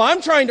saying, well,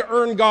 I'm trying to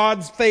earn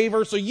God's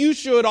favor, so you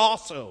should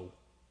also.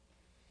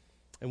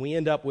 And we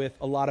end up with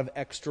a lot of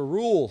extra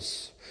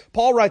rules.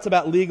 Paul writes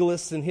about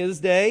legalists in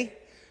his day.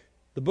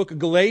 The book of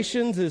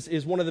Galatians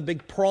is one of the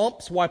big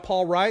prompts why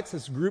Paul writes.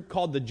 This group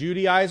called the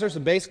Judaizers,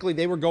 and basically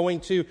they were going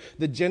to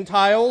the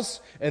Gentiles,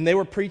 and they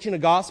were preaching a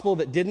gospel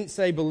that didn't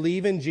say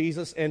believe in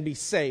Jesus and be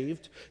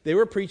saved. They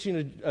were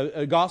preaching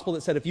a gospel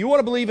that said if you want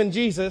to believe in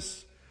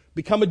Jesus,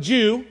 become a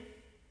Jew,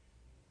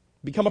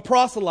 become a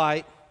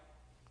proselyte,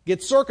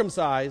 get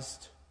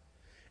circumcised,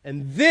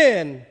 and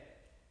then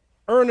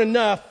earn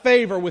enough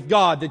favor with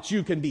God that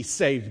you can be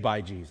saved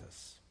by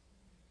Jesus.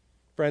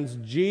 Friends,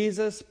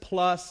 Jesus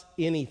plus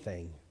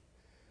anything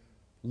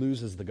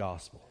loses the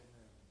gospel.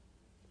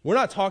 We're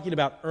not talking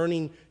about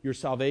earning your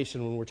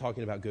salvation when we're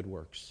talking about good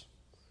works.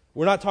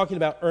 We're not talking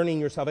about earning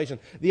your salvation.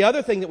 The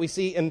other thing that we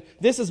see, and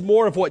this is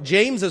more of what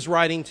James is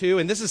writing to,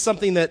 and this is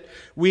something that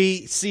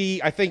we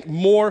see, I think,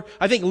 more.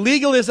 I think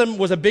legalism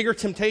was a bigger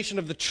temptation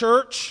of the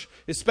church,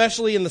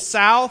 especially in the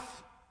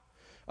South,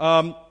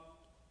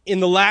 in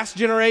the last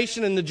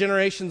generation and the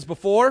generations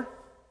before.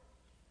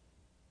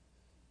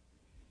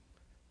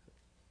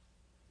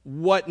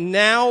 What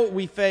now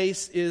we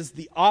face is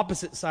the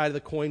opposite side of the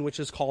coin, which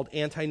is called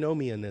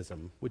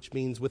antinomianism, which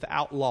means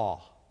without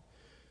law.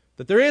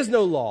 That there is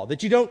no law,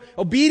 that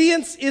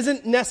obedience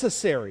isn't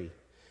necessary.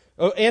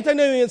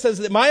 Antinomian says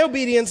that my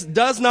obedience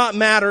does not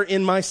matter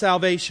in my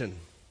salvation.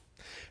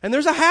 And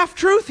there's a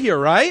half-truth here,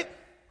 right?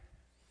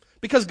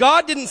 Because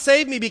God didn't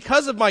save me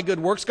because of my good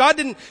works. God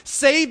didn't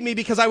save me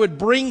because I would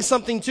bring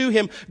something to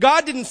him.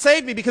 God didn't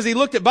save me because he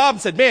looked at Bob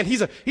and said, man,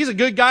 he's a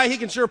good guy. He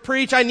can sure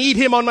preach. I need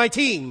him on my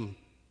team.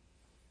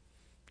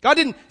 God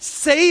didn't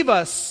save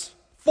us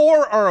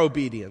for our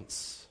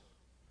obedience.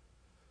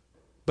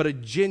 But a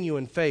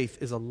genuine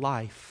faith is a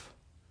life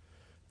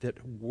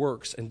that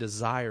works and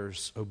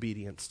desires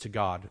obedience to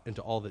God and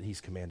to all that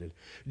he's commanded.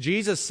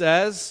 Jesus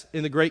says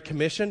in the Great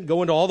Commission,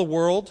 go into all the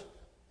world,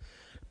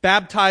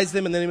 baptize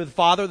them in the name of the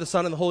Father, the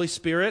Son, and the Holy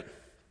Spirit.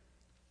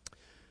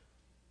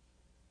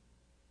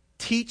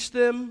 Teach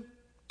them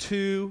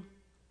to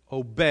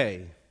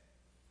obey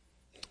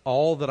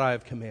all that I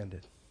have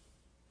commanded.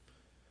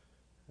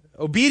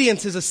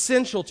 Obedience is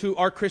essential to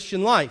our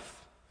Christian life.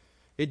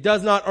 It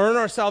does not earn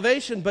our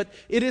salvation, but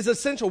it is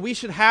essential. We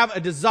should have a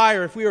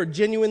desire, if we are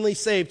genuinely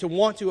saved, to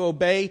want to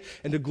obey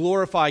and to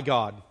glorify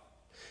God.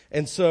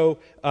 And so,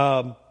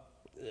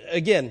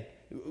 again,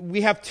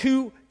 we have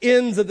two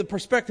ends of the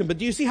perspective, but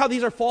do you see how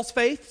these are false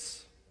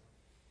faiths?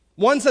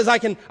 One says, I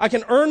can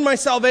earn my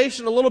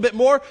salvation a little bit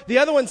more. The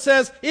other one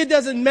says, it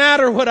doesn't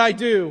matter what I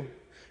do.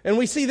 And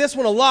we see this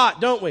one a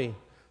lot, don't we?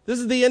 This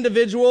is the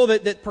individual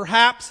that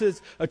perhaps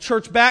has a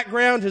church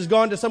background, has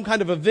gone to some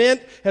kind of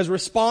event, has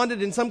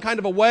responded in some kind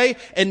of a way,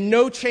 and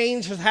no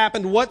change has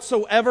happened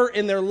whatsoever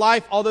in their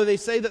life, although they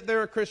say that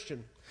they're a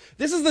Christian.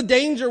 This is the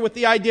danger with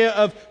the idea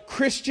of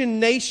Christian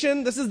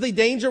nation. This is the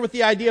danger with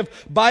the idea of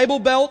Bible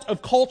Belt,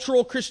 of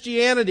cultural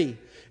Christianity,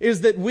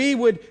 is that we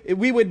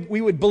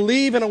would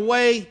believe in a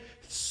way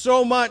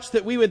so much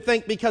that we would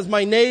think because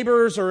my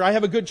neighbors or I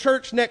have a good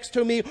church next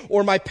to me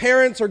or my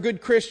parents are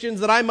good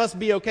Christians that I must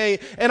be okay.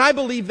 And I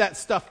believe that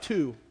stuff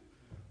too.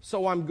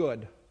 So I'm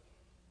good.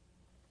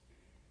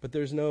 But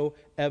there's no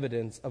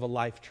evidence of a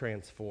life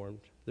transformed.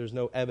 There's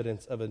no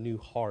evidence of a new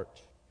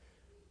heart.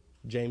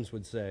 James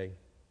would say,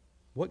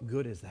 what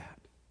good is that?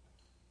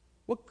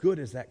 What good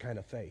is that kind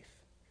of faith?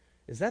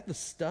 Is that the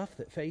stuff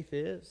that faith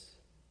is?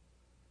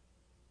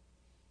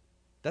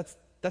 That's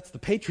the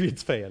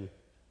Patriots fan.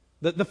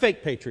 The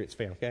fake Patriots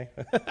fan, okay?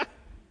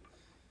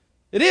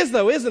 It is,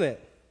 though, isn't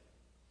it?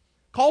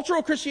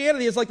 Cultural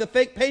Christianity is like the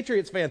fake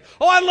Patriots fan.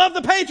 Oh, I love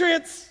the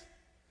Patriots!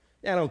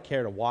 Yeah, I don't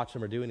care to watch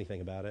them or do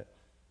anything about it.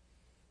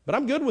 But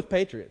I'm good with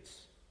Patriots.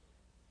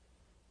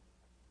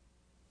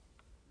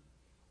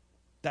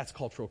 That's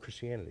cultural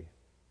Christianity.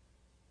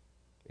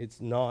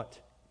 It's not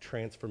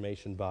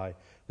transformation by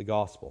the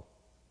gospel.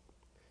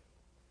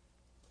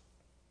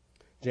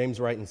 James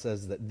Wrighton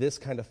says that this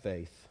kind of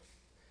faith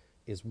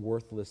is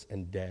worthless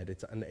and dead.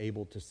 It's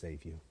unable to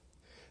save you.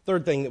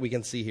 Third thing that we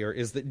can see here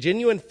is that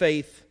genuine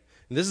faith,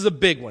 and this is a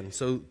big one,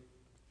 so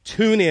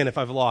tune in if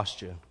I've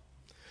lost you.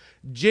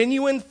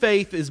 Genuine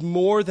faith is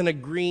more than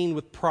agreeing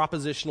with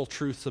propositional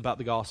truths about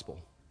the gospel.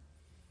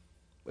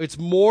 It's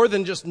more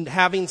than just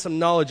having some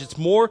knowledge. It's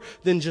more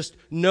than just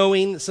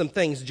knowing some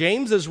things.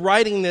 James is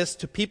writing this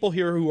to people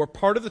here who are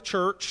part of the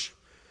church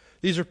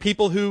These are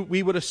people who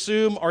we would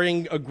assume are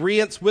in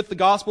agreement with the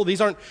gospel.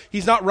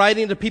 He's not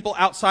writing to people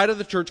outside of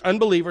the church,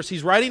 unbelievers.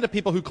 He's writing to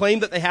people who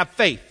claim that they have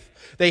faith.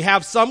 They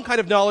have some kind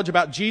of knowledge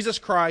about Jesus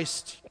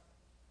Christ,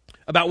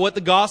 about what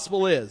the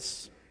gospel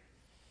is.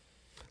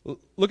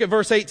 Look at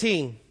verse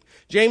 18.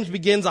 James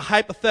begins a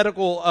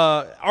hypothetical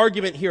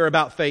argument here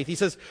about faith. He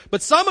says,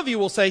 but some of you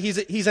will say,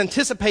 he's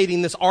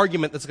anticipating this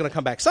argument that's going to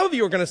come back. Some of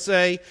you are going to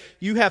say,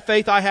 you have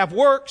faith, I have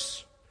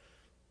works.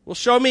 Well,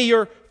 show me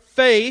your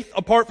faith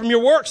apart from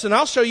your works, and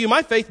I'll show you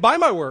my faith by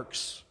my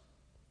works.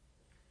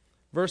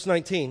 Verse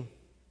 19.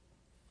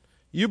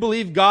 You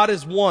believe God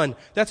is one.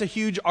 That's a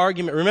huge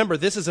argument. Remember,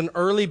 this is an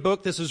early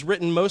book. This is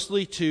written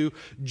mostly to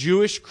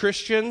Jewish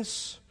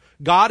Christians.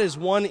 God is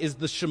one is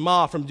the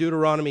Shema from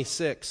Deuteronomy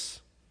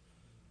 6.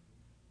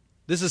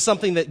 This is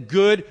something that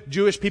good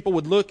Jewish people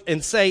would look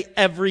and say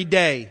every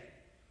day.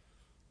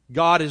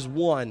 God is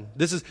one.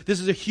 This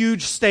is a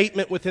huge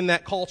statement within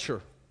that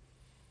culture.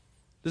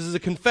 This is a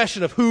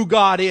confession of who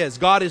God is.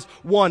 God is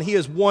one. He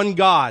is one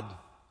God.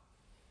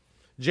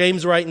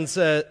 James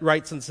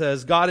writes and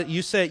says, God,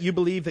 you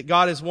believe that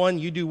God is one,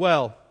 you do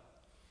well.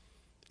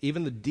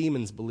 Even the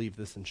demons believe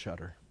this and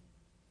shudder.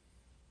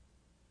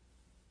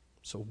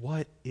 So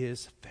what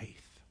is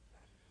faith?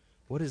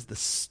 What is the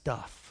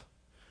stuff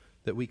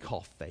that we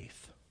call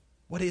faith?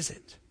 What is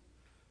it?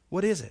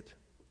 What is it?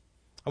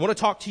 I want to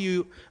talk to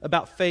you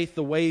about faith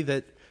the way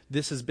that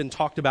this has been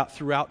talked about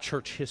throughout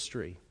church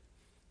history.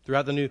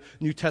 Throughout the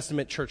New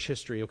Testament church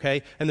history,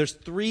 okay? And there's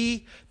three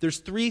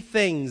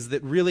things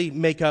that really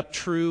make up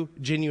true,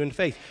 genuine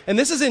faith. And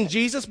this is in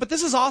Jesus, but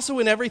this is also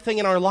in everything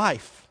in our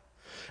life.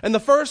 And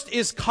the first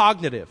is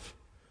cognitive.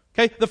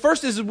 Okay? The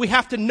first is we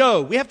have to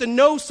know. We have to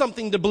know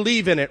something to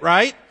believe in it,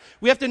 right?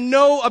 We have to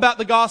know about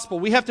the gospel.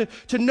 We have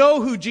to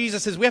know who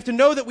Jesus is. We have to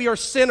know that we are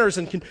sinners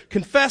and can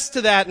confess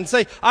to that and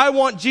say, I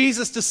want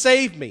Jesus to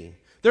save me.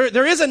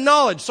 There is a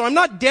knowledge, so I'm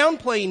not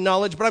downplaying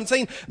knowledge, but I'm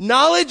saying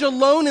knowledge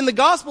alone in the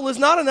gospel is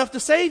not enough to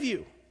save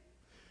you.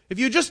 If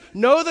you just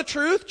know the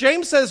truth,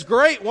 James says,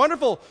 great,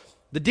 wonderful.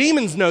 The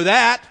demons know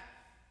that.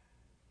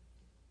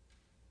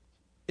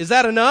 Is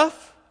that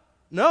enough?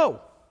 No.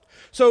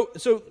 So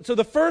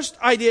the first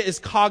idea is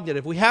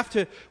cognitive. We have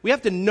to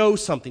know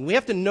something. We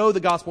have to know the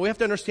gospel. We have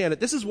to understand it.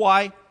 This is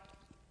why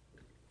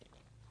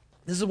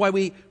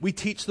we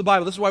teach the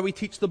Bible. This is why we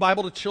teach the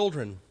Bible to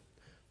children.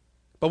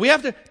 But we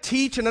have to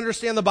teach and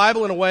understand the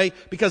Bible in a way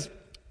because,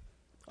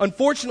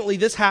 unfortunately,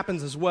 this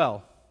happens as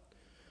well.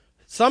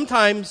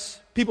 Sometimes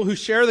people who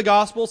share the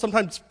gospel,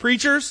 sometimes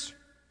preachers,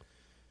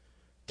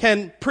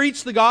 can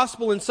preach the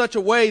gospel in such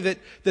a way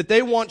that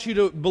they want you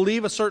to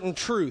believe a certain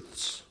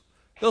truths.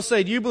 They'll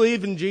say, do you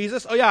believe in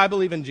Jesus? Oh, yeah, I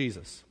believe in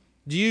Jesus.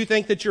 Do you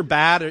think that you're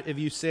bad if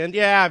you sinned?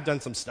 Yeah, I've done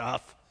some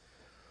stuff.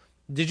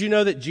 Did you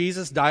know that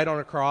Jesus died on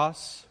a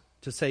cross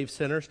to save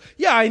sinners?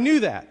 Yeah, I knew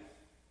that.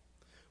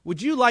 Would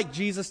you like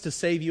Jesus to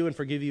save you and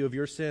forgive you of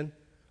your sin?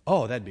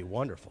 Oh, that'd be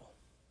wonderful.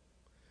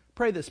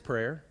 Pray this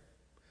prayer.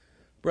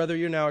 Brother,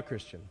 you're now a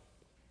Christian.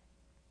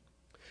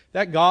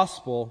 That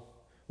gospel,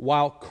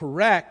 while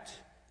correct,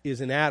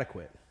 is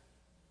inadequate.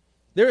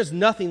 There is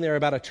nothing there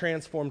about a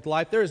transformed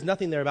life. There is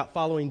nothing there about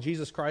following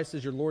Jesus Christ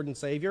as your Lord and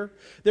Savior.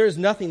 There is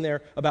nothing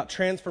there about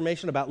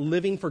transformation, about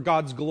living for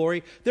God's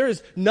glory. There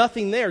is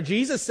nothing there.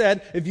 Jesus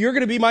said, if you're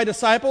going to be my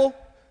disciple,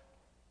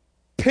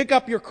 pick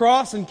up your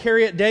cross and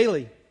carry it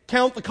daily.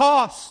 Count the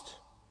cost.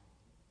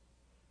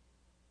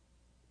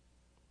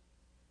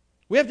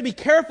 We have to be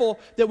careful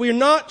that we're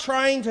not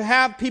trying to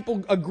have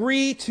people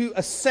agree to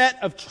a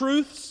set of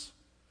truths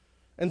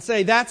and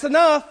say, that's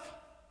enough.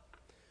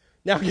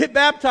 Now get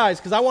baptized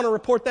because I want to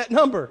report that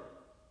number.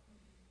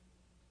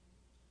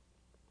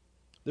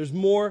 There's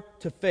more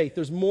to faith.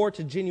 There's more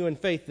to genuine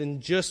faith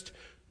than just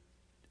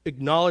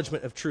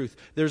acknowledgement of truth.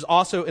 There's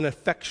also an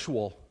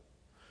effectual.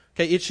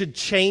 Okay, it should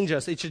change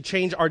us. It should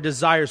change our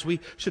desires. We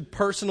should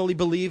personally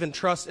believe and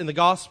trust in the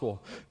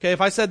gospel. Okay,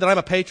 if I said that I'm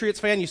a Patriots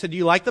fan, you said, do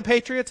you like the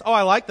Patriots? Oh,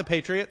 I like the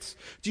Patriots.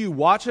 Do you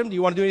watch them? Do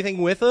you want to do anything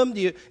with them?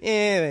 Do you?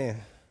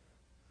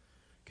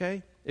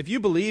 Okay, if you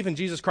believe in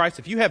Jesus Christ,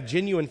 if you have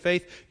genuine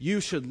faith,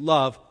 you should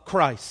love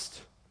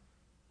Christ.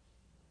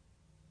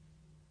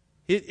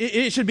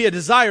 It should be a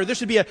desire. There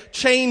should be a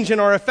change in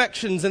our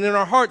affections and in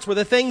our hearts where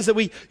the things that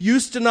we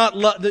used to not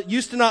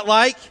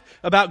like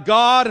about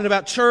God and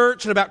about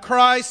church and about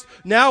Christ,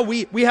 now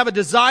we have a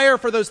desire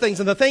for those things.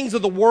 And the things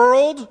of the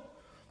world,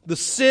 the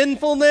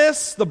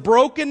sinfulness, the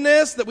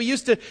brokenness that we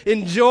used to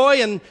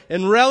enjoy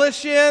and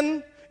relish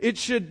in, it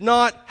should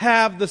not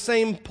have the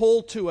same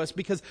pull to us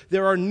because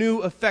there are new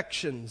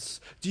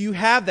affections. Do you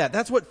have that?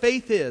 That's what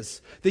faith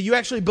is. That you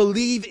actually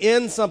believe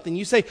in something.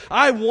 You say,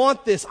 I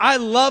want this. I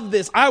love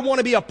this. I want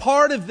to be a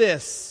part of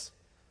this.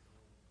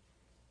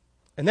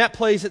 And that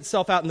plays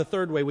itself out in the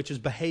third way, which is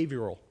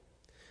behavioral.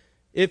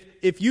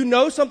 If you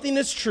know something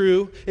is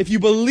true, if you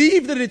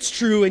believe that it's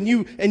true and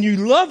you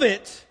love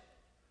it,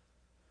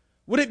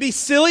 would it be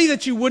silly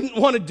that you wouldn't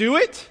want to do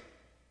it?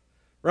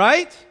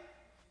 Right?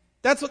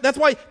 That's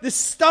why this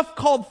stuff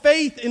called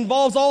faith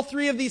involves all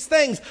three of these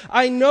things.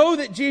 I know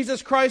that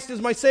Jesus Christ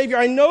is my Savior.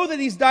 I know that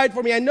He's died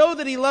for me. I know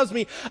that He loves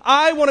me.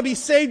 I want to be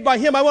saved by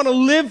Him. I want to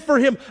live for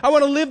Him. I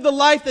want to live the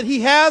life that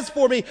He has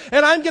for me.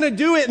 And I'm going to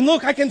do it. And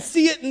look, I can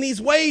see it in these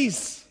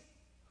ways.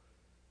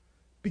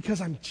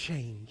 Because I'm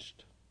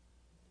changed.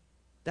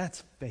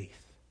 That's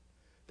faith.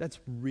 That's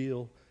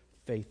real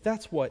faith.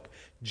 That's what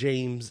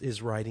James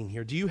is writing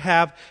here. Do you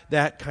have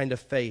that kind of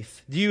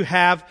faith? Do you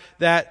have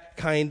that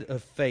kind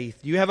of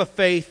faith? Do you have a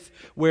faith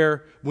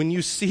where when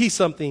you see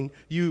something,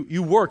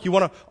 you work, you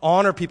want to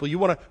honor people, you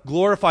want to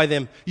glorify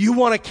them, you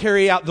want to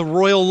carry out the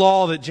royal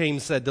law that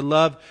James said, to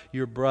love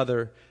your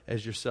brother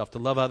as yourself, to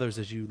love others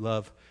as you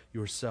love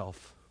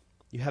yourself?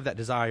 You have that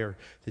desire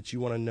that you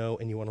want to know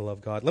and you want to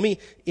love God. Let me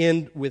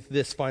end with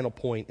this final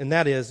point, and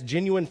that is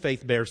genuine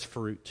faith bears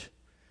fruit.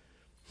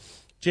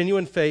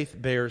 Genuine faith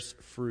bears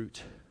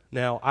fruit.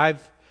 Now,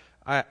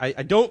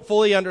 I don't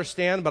fully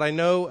understand, but I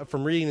know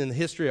from reading in the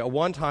history, at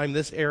one time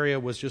this area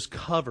was just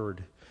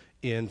covered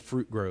in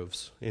fruit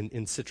groves,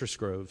 in citrus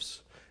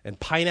groves. And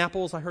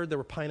pineapples, I heard there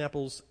were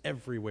pineapples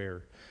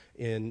everywhere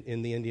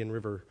in the Indian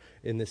River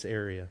in this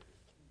area.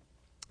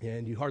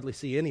 And you hardly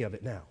see any of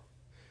it now.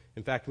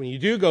 In fact, when you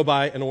do go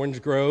by an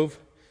orange grove,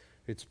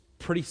 it's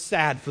pretty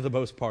sad for the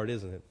most part,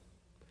 isn't it?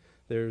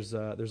 There's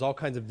all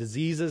kinds of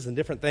diseases and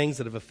different things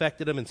that have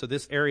affected them, and so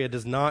this area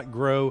does not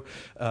grow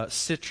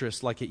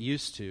citrus like it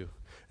used to.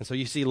 And so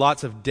you see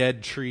lots of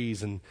dead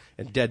trees and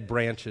dead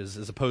branches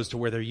as opposed to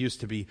where there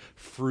used to be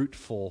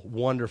fruitful,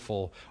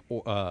 wonderful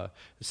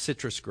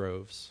citrus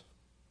groves.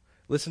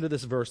 Listen to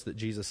this verse that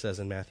Jesus says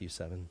in Matthew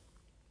 7.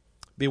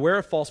 Beware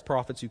of false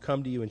prophets who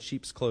come to you in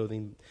sheep's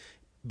clothing,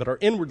 but are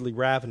inwardly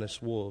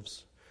ravenous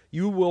wolves.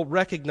 You will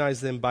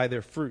recognize them by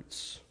their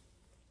fruits.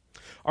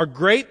 Are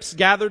grapes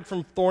gathered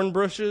from thorn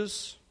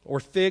bushes or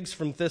figs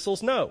from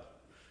thistles? No.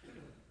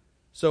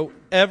 So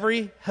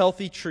every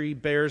healthy tree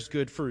bears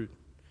good fruit.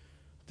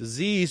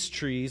 Diseased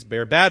trees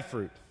bear bad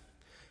fruit.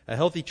 A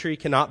healthy tree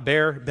cannot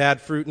bear bad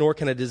fruit, nor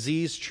can a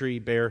diseased tree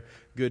bear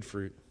good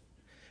fruit.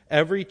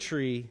 Every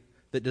tree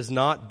that does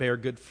not bear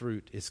good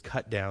fruit is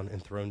cut down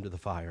and thrown to the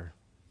fire.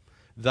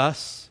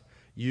 Thus,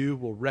 you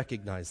will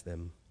recognize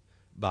them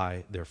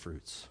by their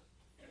fruits.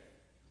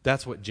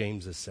 That's what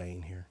James is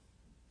saying here.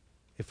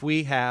 If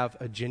we have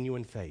a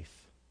genuine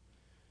faith,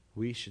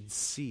 we should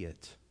see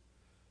it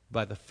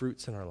by the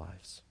fruits in our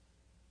lives.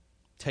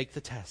 Take the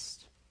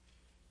test.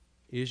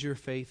 Is your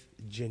faith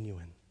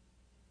genuine?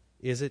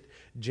 Is it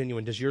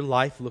genuine? Does your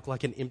life look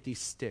like an empty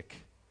stick?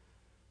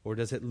 Or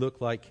does it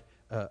look like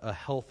a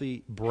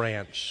healthy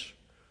branch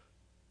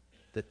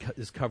that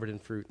is covered in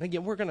fruit? And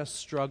again, we're going to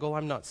struggle.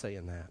 I'm not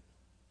saying that.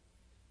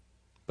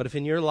 But if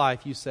in your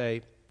life you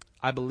say,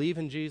 I believe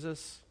in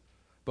Jesus,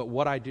 but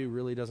what I do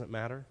really doesn't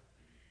matter.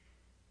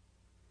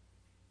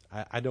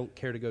 I don't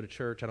care to go to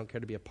church. I don't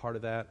care to be a part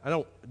of that. I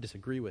don't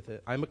disagree with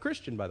it. I'm a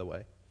Christian, by the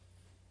way.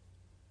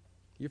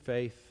 Your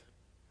faith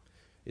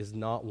is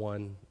not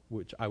one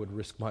which I would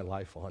risk my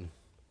life on,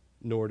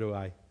 nor do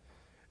I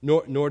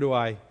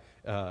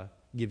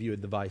give you a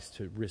device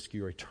to risk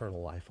your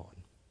eternal life on.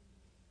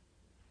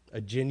 A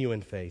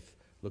genuine faith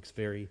looks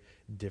very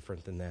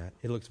different than that.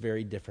 It looks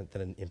very different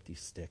than an empty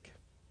stick.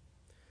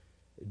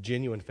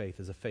 Genuine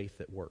faith is a faith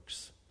that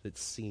works, that's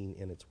seen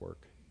in its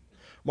work.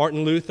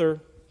 Martin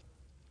Luther,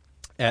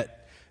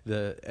 at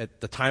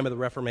the time of the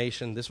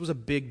Reformation, this was a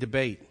big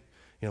debate.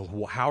 You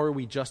know, how are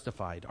we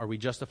justified? Are we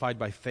justified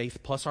by faith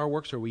plus our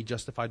works, or are we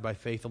justified by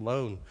faith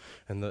alone?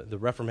 And the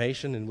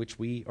Reformation, in which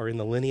we are in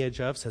the lineage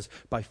of, says,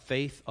 by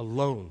faith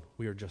alone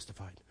we are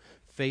justified.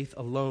 Faith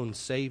alone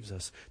saves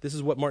us. This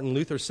is what Martin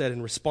Luther said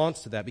in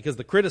response to that, because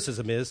the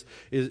criticism is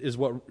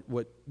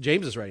what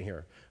James is writing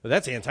here. Well,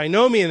 that's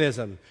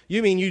antinomianism.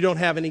 You mean you don't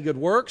have any good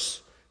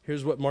works?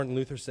 Here's what Martin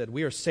Luther said.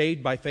 We are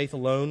saved by faith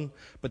alone,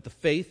 but the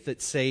faith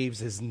that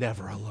saves is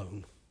never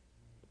alone.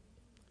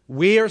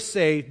 We are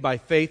saved by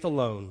faith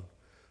alone,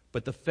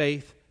 but the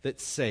faith that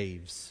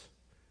saves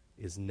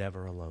is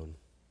never alone.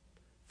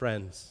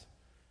 Friends,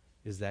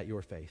 is that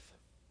your faith?